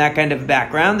environment and that kind of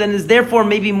background, and is therefore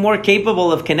maybe more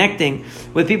capable of connecting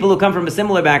with people who come from a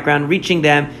similar background, reaching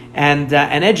them and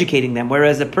educating them.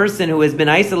 Whereas a person who has been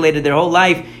isolated their whole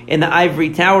life in the ivory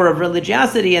tower of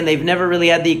religiosity and they've never really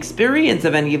had the experience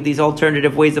of any of these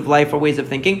alternative ways of life or ways of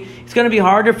thinking, it's going to be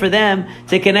harder for them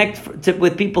to connect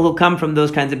with people who come from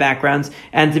those kinds of backgrounds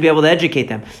and to be able to educate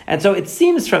them. And so it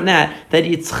seems from that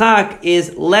Yitzchak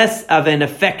is less of an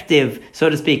effective, so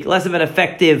to speak, less of an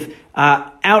effective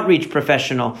outreach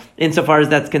professional insofar as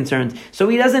that's concerned. So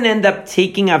he doesn't end up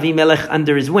taking Avimelech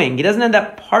under his wing. He doesn't end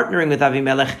up partnering with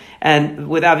Avimelech and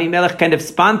with Avimelech kind of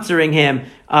sponsoring him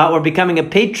or becoming a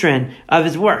patron of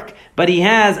his work. But he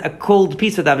has a cold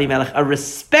peace with Avimelech. A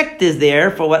respect is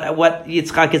there for what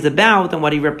Yitzchak is about and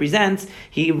what he represents.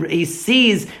 He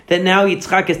sees that now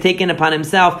Yitzchak has taken upon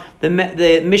himself the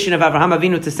mission of Avraham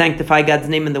Avinu to sanctify God's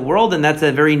name in the world, and that's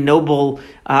a very noble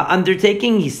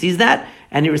undertaking. He sees that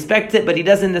and he respects it, but he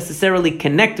doesn't necessarily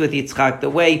connect with Yitzchak the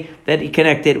way that he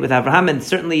connected with Avraham, and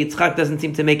certainly Yitzchak doesn't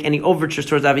seem to make any overtures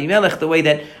towards Avimelech the way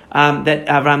that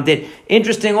Avraham did.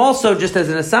 Interesting also, just as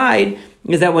an aside,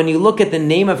 is that when you look at the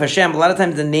name of Hashem, a lot of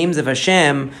times the names of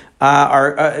Hashem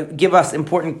give us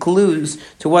important clues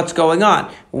to what's going on.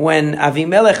 When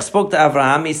Avimelech spoke to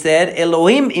Avraham, he said,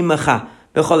 Elohim imecha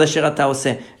b'chol asher ata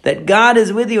oseh, that God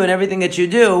is with you in everything that you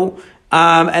do.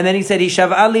 And then he said,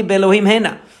 Hishav ali be'Elohim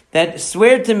hena, that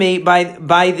swear to me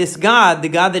by this God, the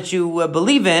God that you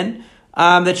believe in,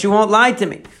 that you won't lie to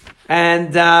me.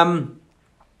 And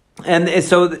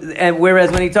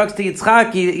whereas when he talks to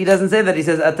Yitzchak, he doesn't say that. He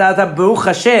says, Atata Baruch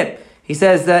Hashem. He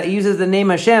says that he uses the name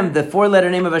Hashem, the 4-letter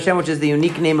name of Hashem, which is the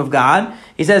unique name of God.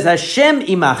 He says, Hashem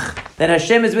imach, that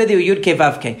Hashem is with you, Yud Kei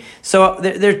Vav Kei. So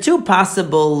there are two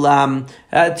possible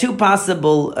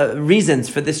reasons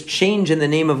for this change in the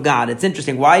name of God. It's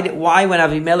interesting. Why when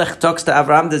Avimelech talks to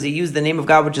Avraham, does he use the name of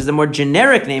God, which is a more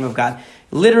generic name of God?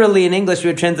 Literally in English,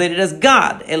 we would translate it as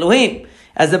God, Elohim.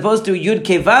 as opposed to Yud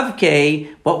Ke Vav Ke,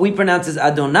 what we pronounce as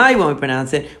Adonai when we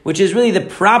pronounce it, which is really the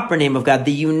proper name of God,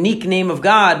 the unique name of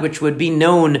God, which would be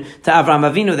known to Avraham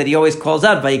Avinu, that he always calls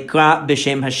out, Vayikra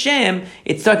B'Shem Hashem.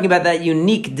 It's talking about that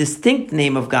unique, distinct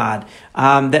name of God,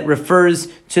 that refers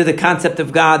to the concept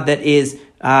of God that is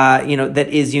that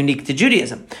is unique to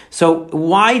Judaism. So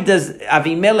why does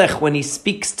Avimelech, when he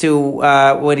speaks to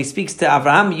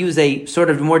Avraham, use a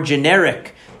sort of more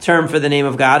generic term for the name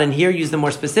of God, and here use the more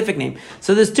specific name?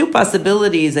 So there's two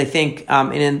possibilities, I think,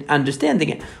 in understanding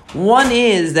it. One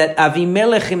is that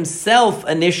Avimelech himself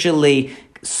initially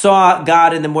saw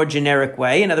God in the more generic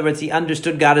way. In other words, he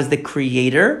understood God as the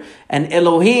creator, and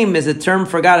Elohim is a term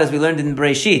for God, as we learned in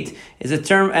Bereshit, is a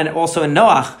term, and also in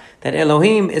Noach, that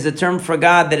Elohim is a term for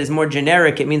God that is more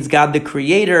generic. It means God the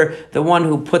creator, the one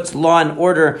who puts law and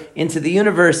order into the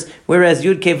universe, whereas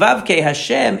Yud Ke Vav Ke,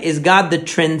 Hashem, is God the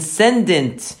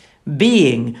transcendent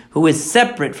being who is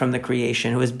separate from the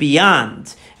creation, who is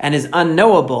beyond and is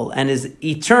unknowable and is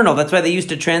eternal. That's why they used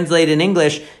to translate in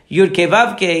English Yud Ke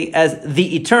Vav Ke as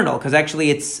the eternal, because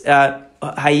actually it's Hayahu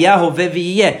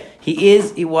Veviyeh. He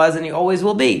is, he was, and he always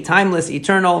will be. Timeless,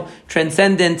 eternal,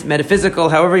 transcendent, metaphysical,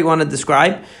 however you want to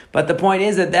describe. But the point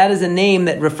is that is a name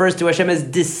that refers to Hashem as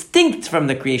distinct from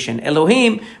the creation.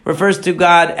 Elohim refers to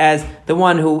God as the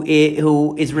one who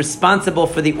is responsible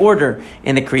for the order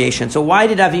in the creation. So why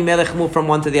did Avimelech move from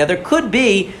one to the other? Could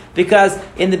be because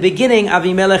in the beginning,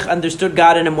 Avimelech understood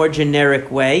God in a more generic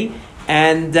way.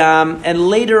 And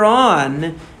later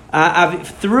on,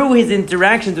 through his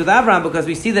interactions with Avraham, because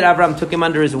we see that Avraham took him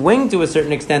under his wing to a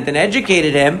certain extent and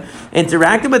educated him,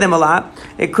 interacted with him a lot,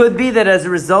 it could be that as a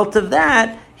result of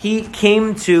that, he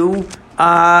came to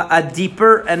a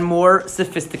deeper and more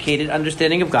sophisticated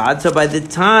understanding of God. So by the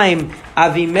time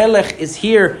Avimelech is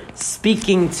here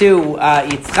speaking to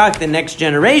Yitzchak, the next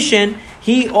generation,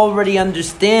 he already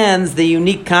understands the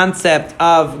unique concept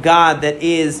of God that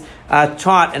is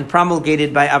taught and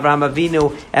promulgated by Avraham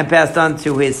Avinu and passed on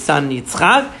to his son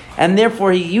Yitzchak, and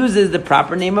therefore he uses the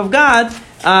proper name of God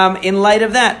in light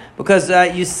of that, because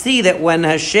you see that when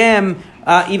Hashem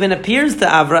even appears to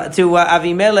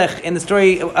Avimelech in the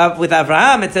story with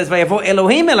Avraham, it says Vayavo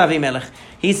Elohim el Avimelech.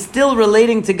 He's still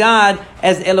relating to God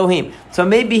as Elohim. So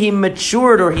maybe he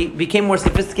matured or he became more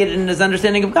sophisticated in his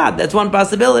understanding of God. That's one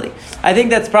possibility. I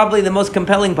think that's probably the most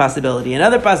compelling possibility.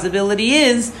 Another possibility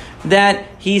is that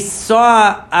he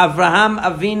saw Avraham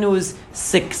Avinu's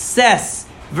success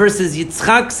versus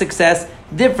Yitzchak's success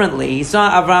differently. He saw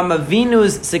Avraham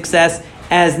Avinu's success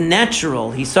as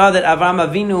natural. He saw that Avraham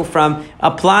Avinu, from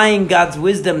applying God's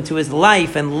wisdom to his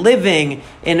life and living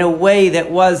in a way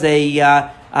that was a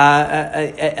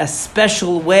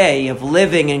special way of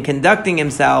living and conducting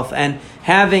himself and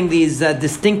having these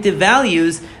distinctive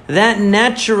values, that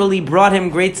naturally brought him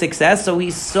great success. So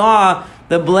he saw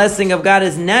the blessing of God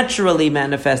as naturally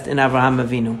manifest in Avraham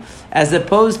Avinu, as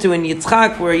opposed to in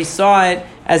Yitzchak, where he saw it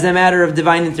as a matter of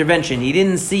divine intervention. He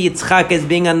didn't see Yitzchak as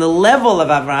being on the level of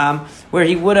Avraham, where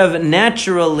he would have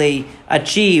naturally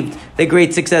achieved the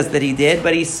great success that he did,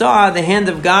 but he saw the hand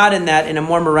of God in that in a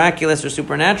more miraculous or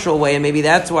supernatural way, and maybe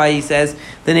that's why he says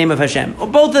the name of Hashem. Well,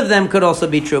 both of them could also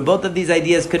be true. Both of these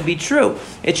ideas could be true.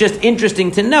 It's just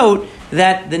interesting to note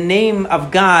that the name of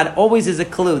God always is a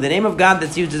clue. The name of God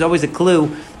that's used is always a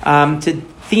clue to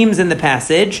themes in the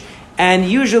passage, and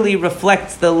usually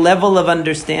reflects the level of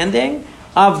understanding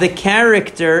of the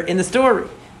character in the story.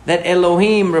 That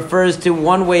Elohim refers to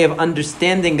one way of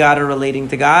understanding God or relating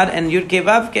to God, and Yud Ke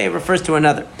Vav Ke refers to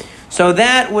another. So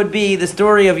that would be the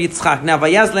story of Yitzchak. Now,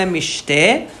 Vayaz Lem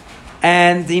Mishteh,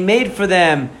 and he made for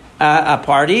them a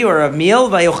party or a meal.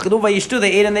 Vayochelu vayishtu,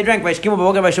 they ate and they drank. Vayishkimu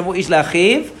b'boker vayishavu ish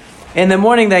la'achiv. In the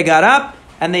morning they got up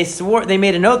and they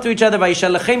made a note to each other.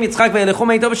 Vayishalachem Yitzchak vayelechu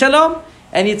meito b'shalom,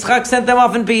 and Yitzchak sent them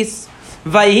off in peace.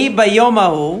 Vayhi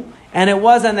bayomahu, and it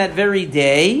was on that very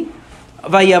day.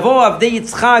 Vayavo avdei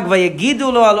Yitzchak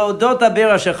vayagidu lo al odot haber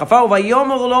asher chafar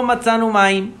vayomer lo matzanu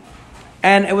mayim.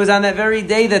 And it was on that very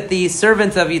day that the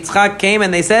servants of Yitzchak came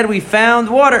and they said, we found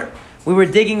water. We were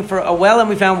digging for a well and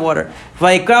we found water.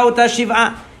 Vayikra ota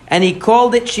shiv'ah, and he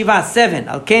called it Shiva, 7.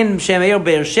 Al ken shem eir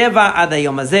Beersheva ad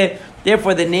hayom hazeh.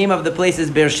 Therefore, the name of the place is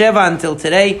Beersheva until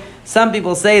today. Some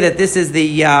people say that this is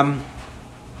the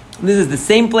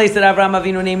same place that Avraham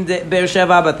Avinu named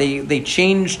Beersheva, but they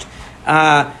changed.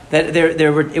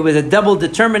 It was a double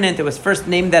determinant. It was first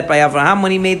named that by Avraham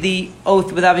when he made the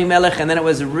oath with Avimelech, and then it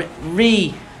was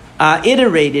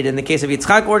iterated in the case of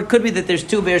Yitzchak. Or it could be that there's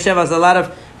two Beershevas. A lot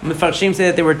of Mefarshim say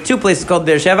that there were two places called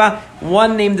Beersheva,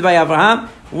 one named by Avraham,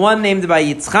 one named by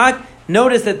Yitzchak.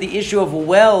 Notice that the issue of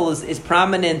wells is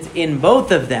prominent in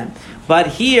both of them. But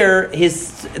here,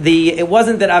 it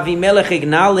wasn't that Avimelech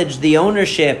acknowledged the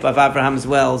ownership of Abraham's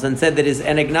wells and said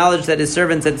and acknowledged that his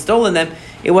servants had stolen them.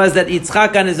 It was that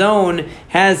Yitzchak on his own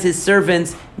has his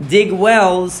servants dig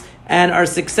wells and are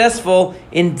successful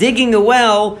in digging a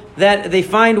well that they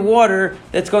find water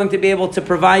that's going to be able to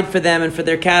provide for them and for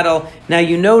their cattle. Now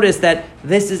you notice that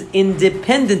this is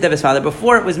independent of his father.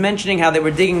 Before it was mentioning how they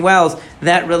were digging wells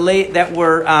that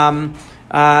were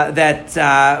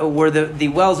the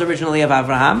wells originally of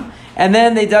Abraham, and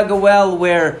then they dug a well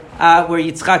where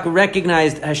Yitzchak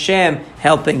recognized Hashem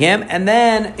helping him, and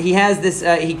then he has this.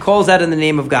 He calls out in the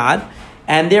name of God,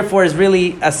 and therefore is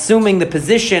really assuming the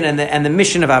position and the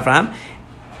mission of Abraham.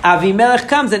 Avimelech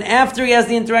comes, and after he has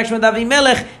the interaction with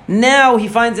Avimelech, now he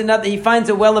finds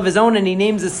a well of his own, and he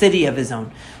names a city of his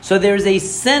own. So there's a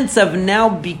sense of now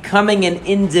becoming an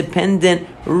independent,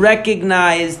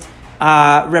 recognized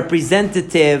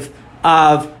representative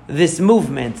of this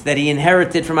movement that he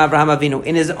inherited from Abraham Avinu.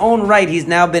 In his own right, he's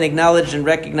now been acknowledged and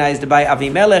recognized by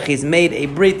Avimelech. He's made a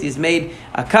brit, he's made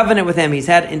a covenant with him, he's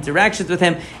had interactions with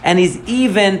him, and he's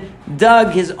even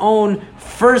dug his own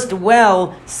first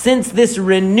well since this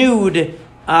renewed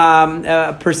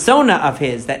persona of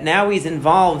his, that now he's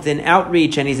involved in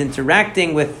outreach and he's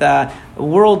interacting with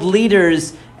world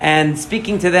leaders and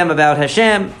speaking to them about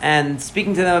Hashem and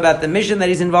speaking to them about the mission that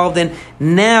he's involved in.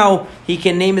 Now he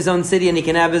can name his own city and he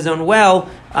can have his own well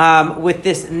with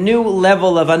this new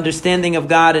level of understanding of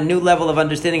God, a new level of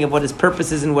understanding of what his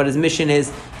purpose is and what his mission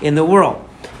is in the world.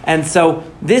 And so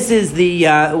this is the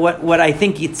what I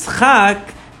think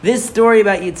Yitzchak, this story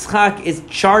about Yitzchak is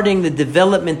charting the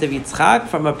development of Yitzchak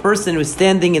from a person who's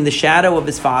standing in the shadow of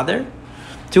his father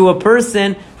to a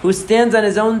person who stands on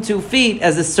his own 2 feet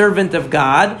as a servant of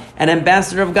God, an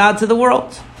ambassador of God to the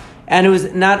world. And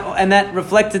that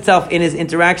reflects itself in his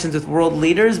interactions with world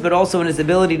leaders, but also in his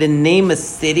ability to name a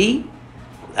city.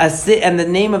 And the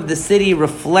name of the city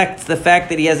reflects the fact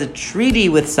that he has a treaty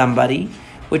with somebody,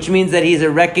 which means that he's a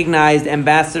recognized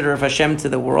ambassador of Hashem to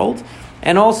the world.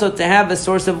 And also to have a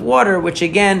source of water, which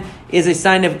again is a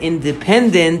sign of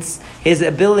independence, his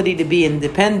ability to be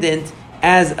independent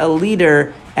as a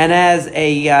leader and as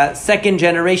a second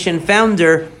generation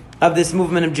founder of this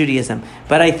movement of Judaism.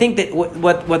 But I think that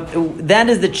what that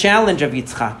is the challenge of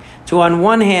Yitzchak, to on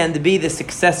one hand be the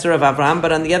successor of Abraham,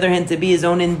 but on the other hand to be his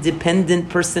own independent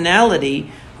personality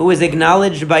who is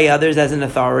acknowledged by others as an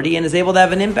authority and is able to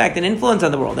have an impact and influence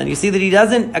on the world. And you see that he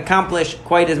doesn't accomplish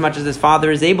quite as much as his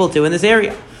father is able to in this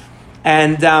area.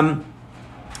 And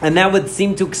that would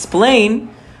seem to explain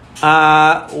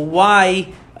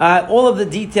why all of the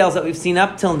details that we've seen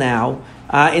up till now,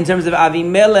 in terms of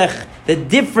Avimelech, the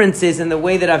differences in the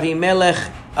way that Avimelech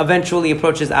eventually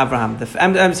approaches Abraham.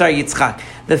 Yitzchak.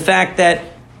 The fact that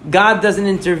God doesn't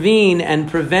intervene and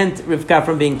prevent Rivka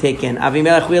from being taken.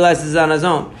 Avimelech realizes on his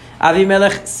own.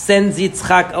 Avimelech sends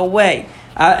Yitzchak away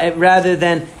rather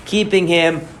than keeping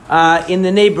him in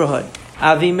the neighborhood.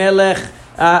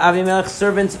 Avimelech's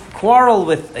servants quarrel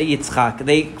with Yitzchak.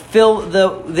 They fill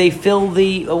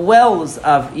the wells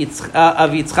of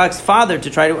Yitzchak's father to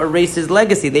try to erase his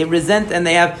legacy. They resent and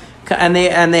they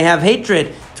have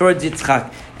hatred towards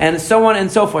Yitzchak, and so on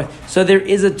and so forth. So there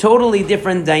is a totally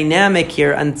different dynamic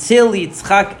here until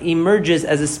Yitzchak emerges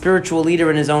as a spiritual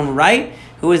leader in his own right,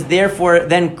 who is therefore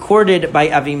then courted by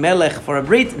Avimelech for a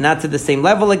brit, not to the same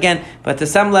level again, but to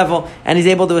some level, and he's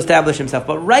able to establish himself.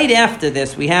 But right after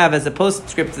this, we have, as a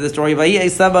postscript to the story, that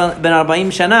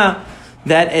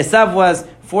Esav was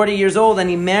 40 years old, and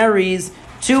he marries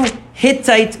 2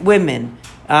 Hittite women,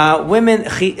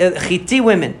 Chiti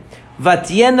women.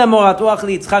 This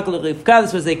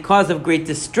was a cause of great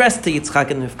distress to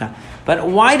Yitzchak and Rivka. But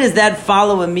why does that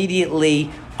follow immediately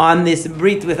on this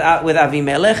brit with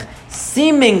Avimelech?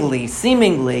 Seemingly,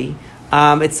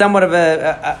 it's somewhat of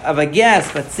a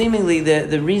guess, but seemingly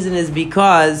the reason is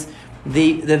because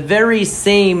the very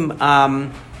same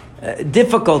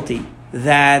difficulty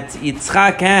that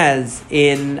Yitzchak has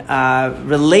in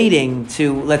relating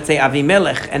to, let's say,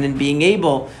 Avimelech, and in being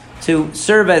able to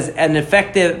serve as an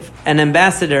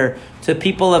ambassador to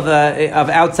people of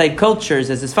outside cultures,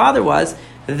 as his father was,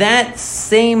 that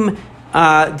same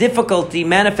difficulty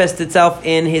manifests itself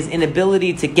in his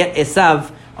inability to get Esav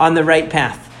on the right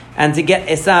path, and to get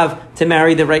Esav to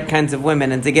marry the right kinds of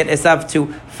women, and to get Esav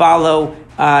to follow,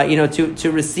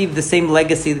 to receive the same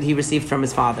legacy that he received from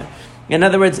his father. In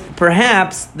other words,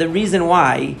 perhaps the reason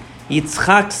why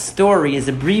Yitzchak's story is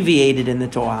abbreviated in the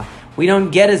Torah, we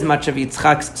don't get as much of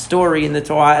Yitzchak's story in the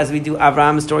Torah as we do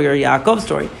Abraham's story or Yaakov's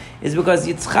story, is because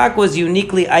Yitzchak was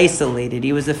uniquely isolated.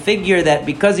 He was a figure that,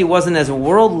 because he wasn't as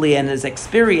worldly and as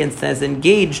experienced, as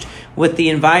engaged with the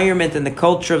environment and the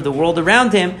culture of the world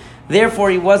around him, therefore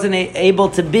he wasn't able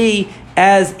to be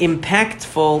as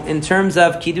impactful in terms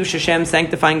of Kiddush Hashem,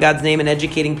 sanctifying God's name and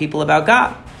educating people about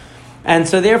God. And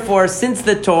so therefore, since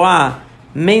the Torah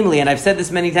mainly, and I've said this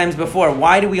many times before,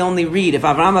 why do we only read, if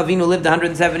Avraham Avinu lived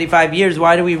 175 years,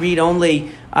 why do we read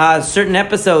only certain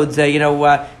episodes,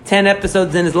 10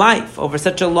 episodes in his life over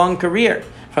such a long career?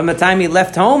 From the time he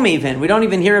left home even. We don't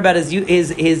even hear about his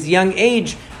young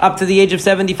age up to the age of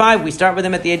 75. We start with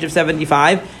him at the age of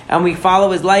 75, and we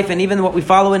follow his life, and even what we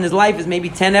follow in his life is maybe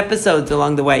 10 episodes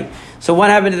along the way. So what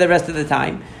happened to the rest of the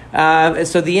time?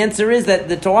 So the answer is that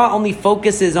the Torah only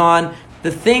focuses on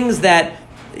the things that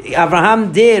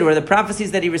Abraham did, or the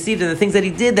prophecies that he received, and the things that he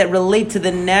did that relate to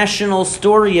the national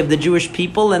story of the Jewish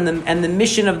people and the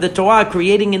mission of the Torah,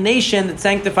 creating a nation that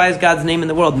sanctifies God's name in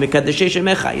the world. The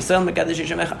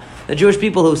Jewish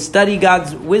people who study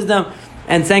God's wisdom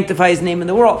and sanctify His name in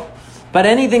the world. But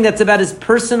anything that's about his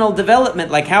personal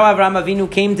development, like how Avraham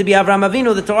Avinu came to be Avraham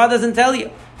Avinu, the Torah doesn't tell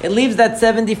you. It leaves that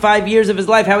 75 years of his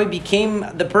life, how he became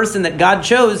the person that God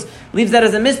chose, leaves that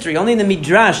as a mystery. Only in the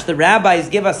Midrash, the rabbis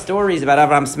give us stories about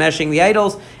Avraham smashing the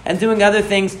idols and doing other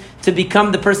things to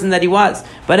become the person that he was.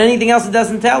 But anything else it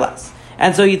doesn't tell us.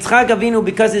 And so Yitzchak Avinu,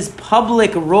 because his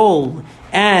public role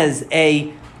as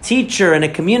a teacher and a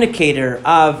communicator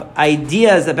of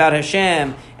ideas about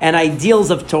Hashem and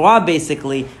ideals of Torah,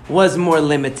 basically, was more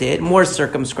limited, more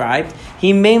circumscribed.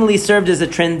 He mainly served as a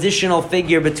transitional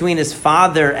figure between his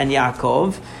father and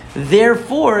Yaakov.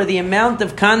 Therefore, the amount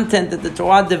of content that the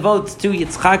Torah devotes to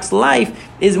Yitzchak's life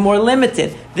is more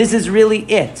limited. This is really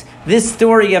it. This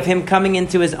story of him coming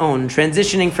into his own,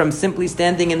 transitioning from simply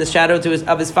standing in the shadow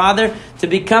of his father to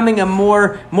becoming a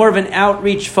more of an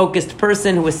outreach-focused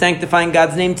person who was sanctifying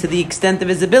God's name to the extent of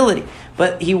his ability.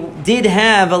 But he did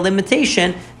have a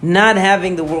limitation, not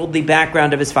having the worldly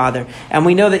background of his father. And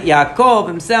we know that Yaakov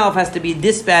himself has to be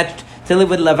dispatched to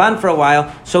live with Lavan for a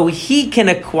while, so he can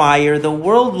acquire the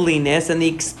worldliness and the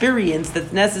experience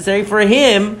that's necessary for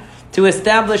him to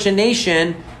establish a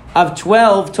nation of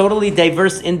 12 totally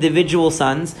diverse individual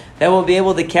sons that will be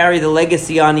able to carry the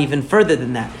legacy on even further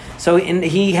than that. So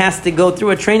he has to go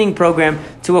through a training program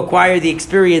to acquire the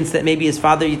experience that maybe his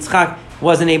father Yitzchak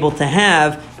wasn't able to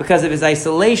have because of his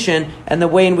isolation and the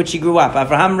way in which he grew up.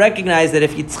 Avraham recognized that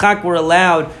if Yitzchak were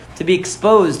allowed to be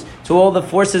exposed to all the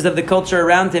forces of the culture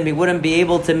around him, he wouldn't be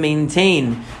able to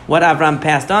maintain what Avraham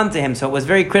passed on to him. So it was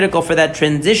very critical for that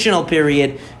transitional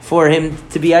period for him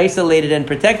to be isolated and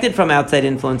protected from outside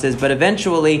influences. But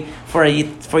eventually, for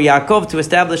Yaakov to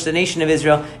establish the nation of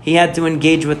Israel, he had to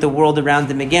engage with the world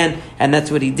around him again, and that's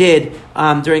what he did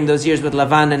during those years with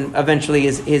Lavan, and eventually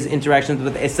his interactions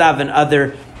with Esav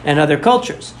and other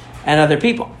cultures and other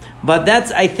people. But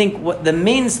that's, I think, what the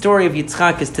main story of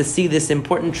Yitzchak is, to see this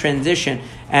important transition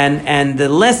and the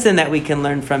lesson that we can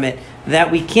learn from it,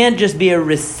 that we can't just be a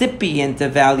recipient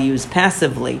of values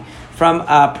passively from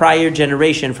a prior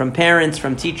generation, from parents,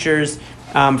 from teachers,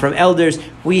 from elders.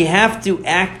 We have to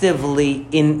actively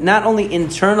not only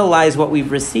internalize what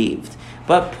we've received,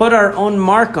 but put our own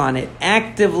mark on it,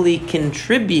 actively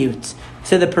contribute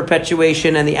to the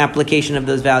perpetuation and the application of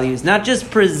those values. Not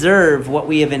just preserve what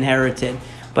we have inherited,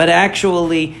 but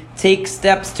actually take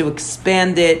steps to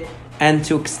expand it and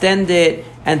to extend it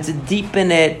and to deepen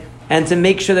it and to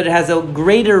make sure that it has a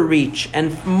greater reach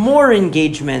and more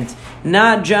engagement,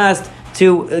 not just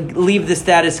to leave the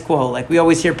status quo. Like we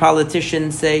always hear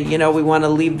politicians say, we want to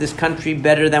leave this country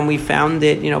better than we found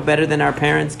it, better than our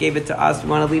parents gave it to us. We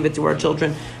want to leave it to our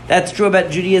children. That's true about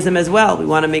Judaism as well. We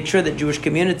want to make sure that Jewish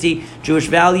community, Jewish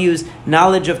values,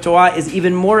 knowledge of Torah is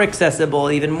even more accessible,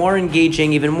 even more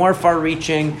engaging, even more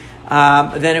far-reaching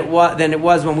than it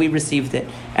was when we received it.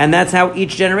 And that's how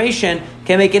each generation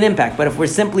can make an impact. But if we're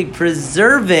simply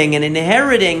preserving and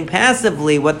inheriting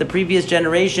passively what the previous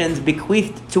generations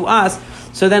bequeathed to us,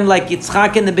 so then like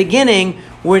Yitzchak in the beginning,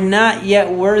 we're not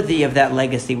yet worthy of that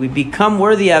legacy. We become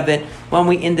worthy of it when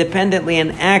we independently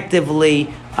and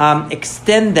actively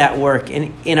extend that work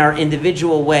in our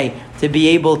individual way to be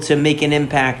able to make an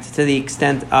impact to the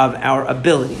extent of our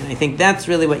ability. And I think that's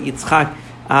really what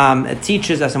Yitzchak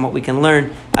teaches us and what we can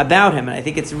learn about him. And I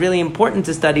think it's really important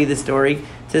to study the story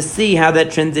to see how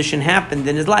that transition happened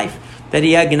in his life. That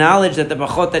he acknowledged that the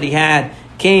brachot that he had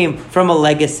came from a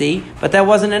legacy, but that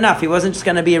wasn't enough. He wasn't just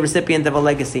going to be a recipient of a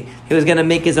legacy. He was going to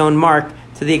make his own mark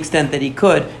to the extent that he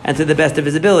could and to the best of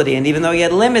his ability. And even though he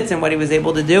had limits in what he was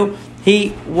able to do,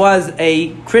 he was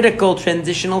a critical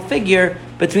transitional figure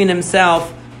between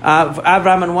himself,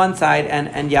 Avraham on one side,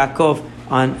 and Yaakov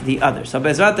on the other. So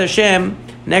Bezrat Hashem,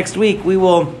 next week we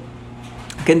will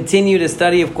continue to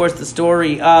study, of course, the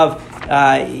story of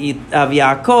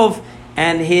Yaakov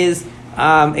and his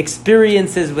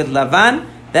experiences with Lavan.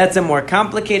 That's a more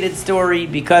complicated story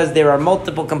because there are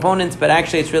multiple components, but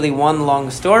actually it's really one long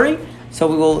story. So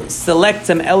we will select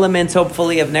some elements,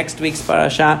 hopefully, of next week's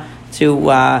parasha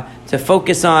to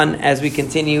focus on as we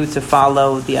continue to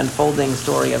follow the unfolding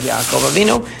story of Yaakov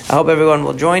Avinu. I hope everyone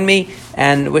will join me,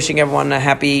 and wishing everyone a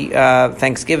happy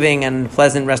Thanksgiving and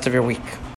pleasant rest of your week.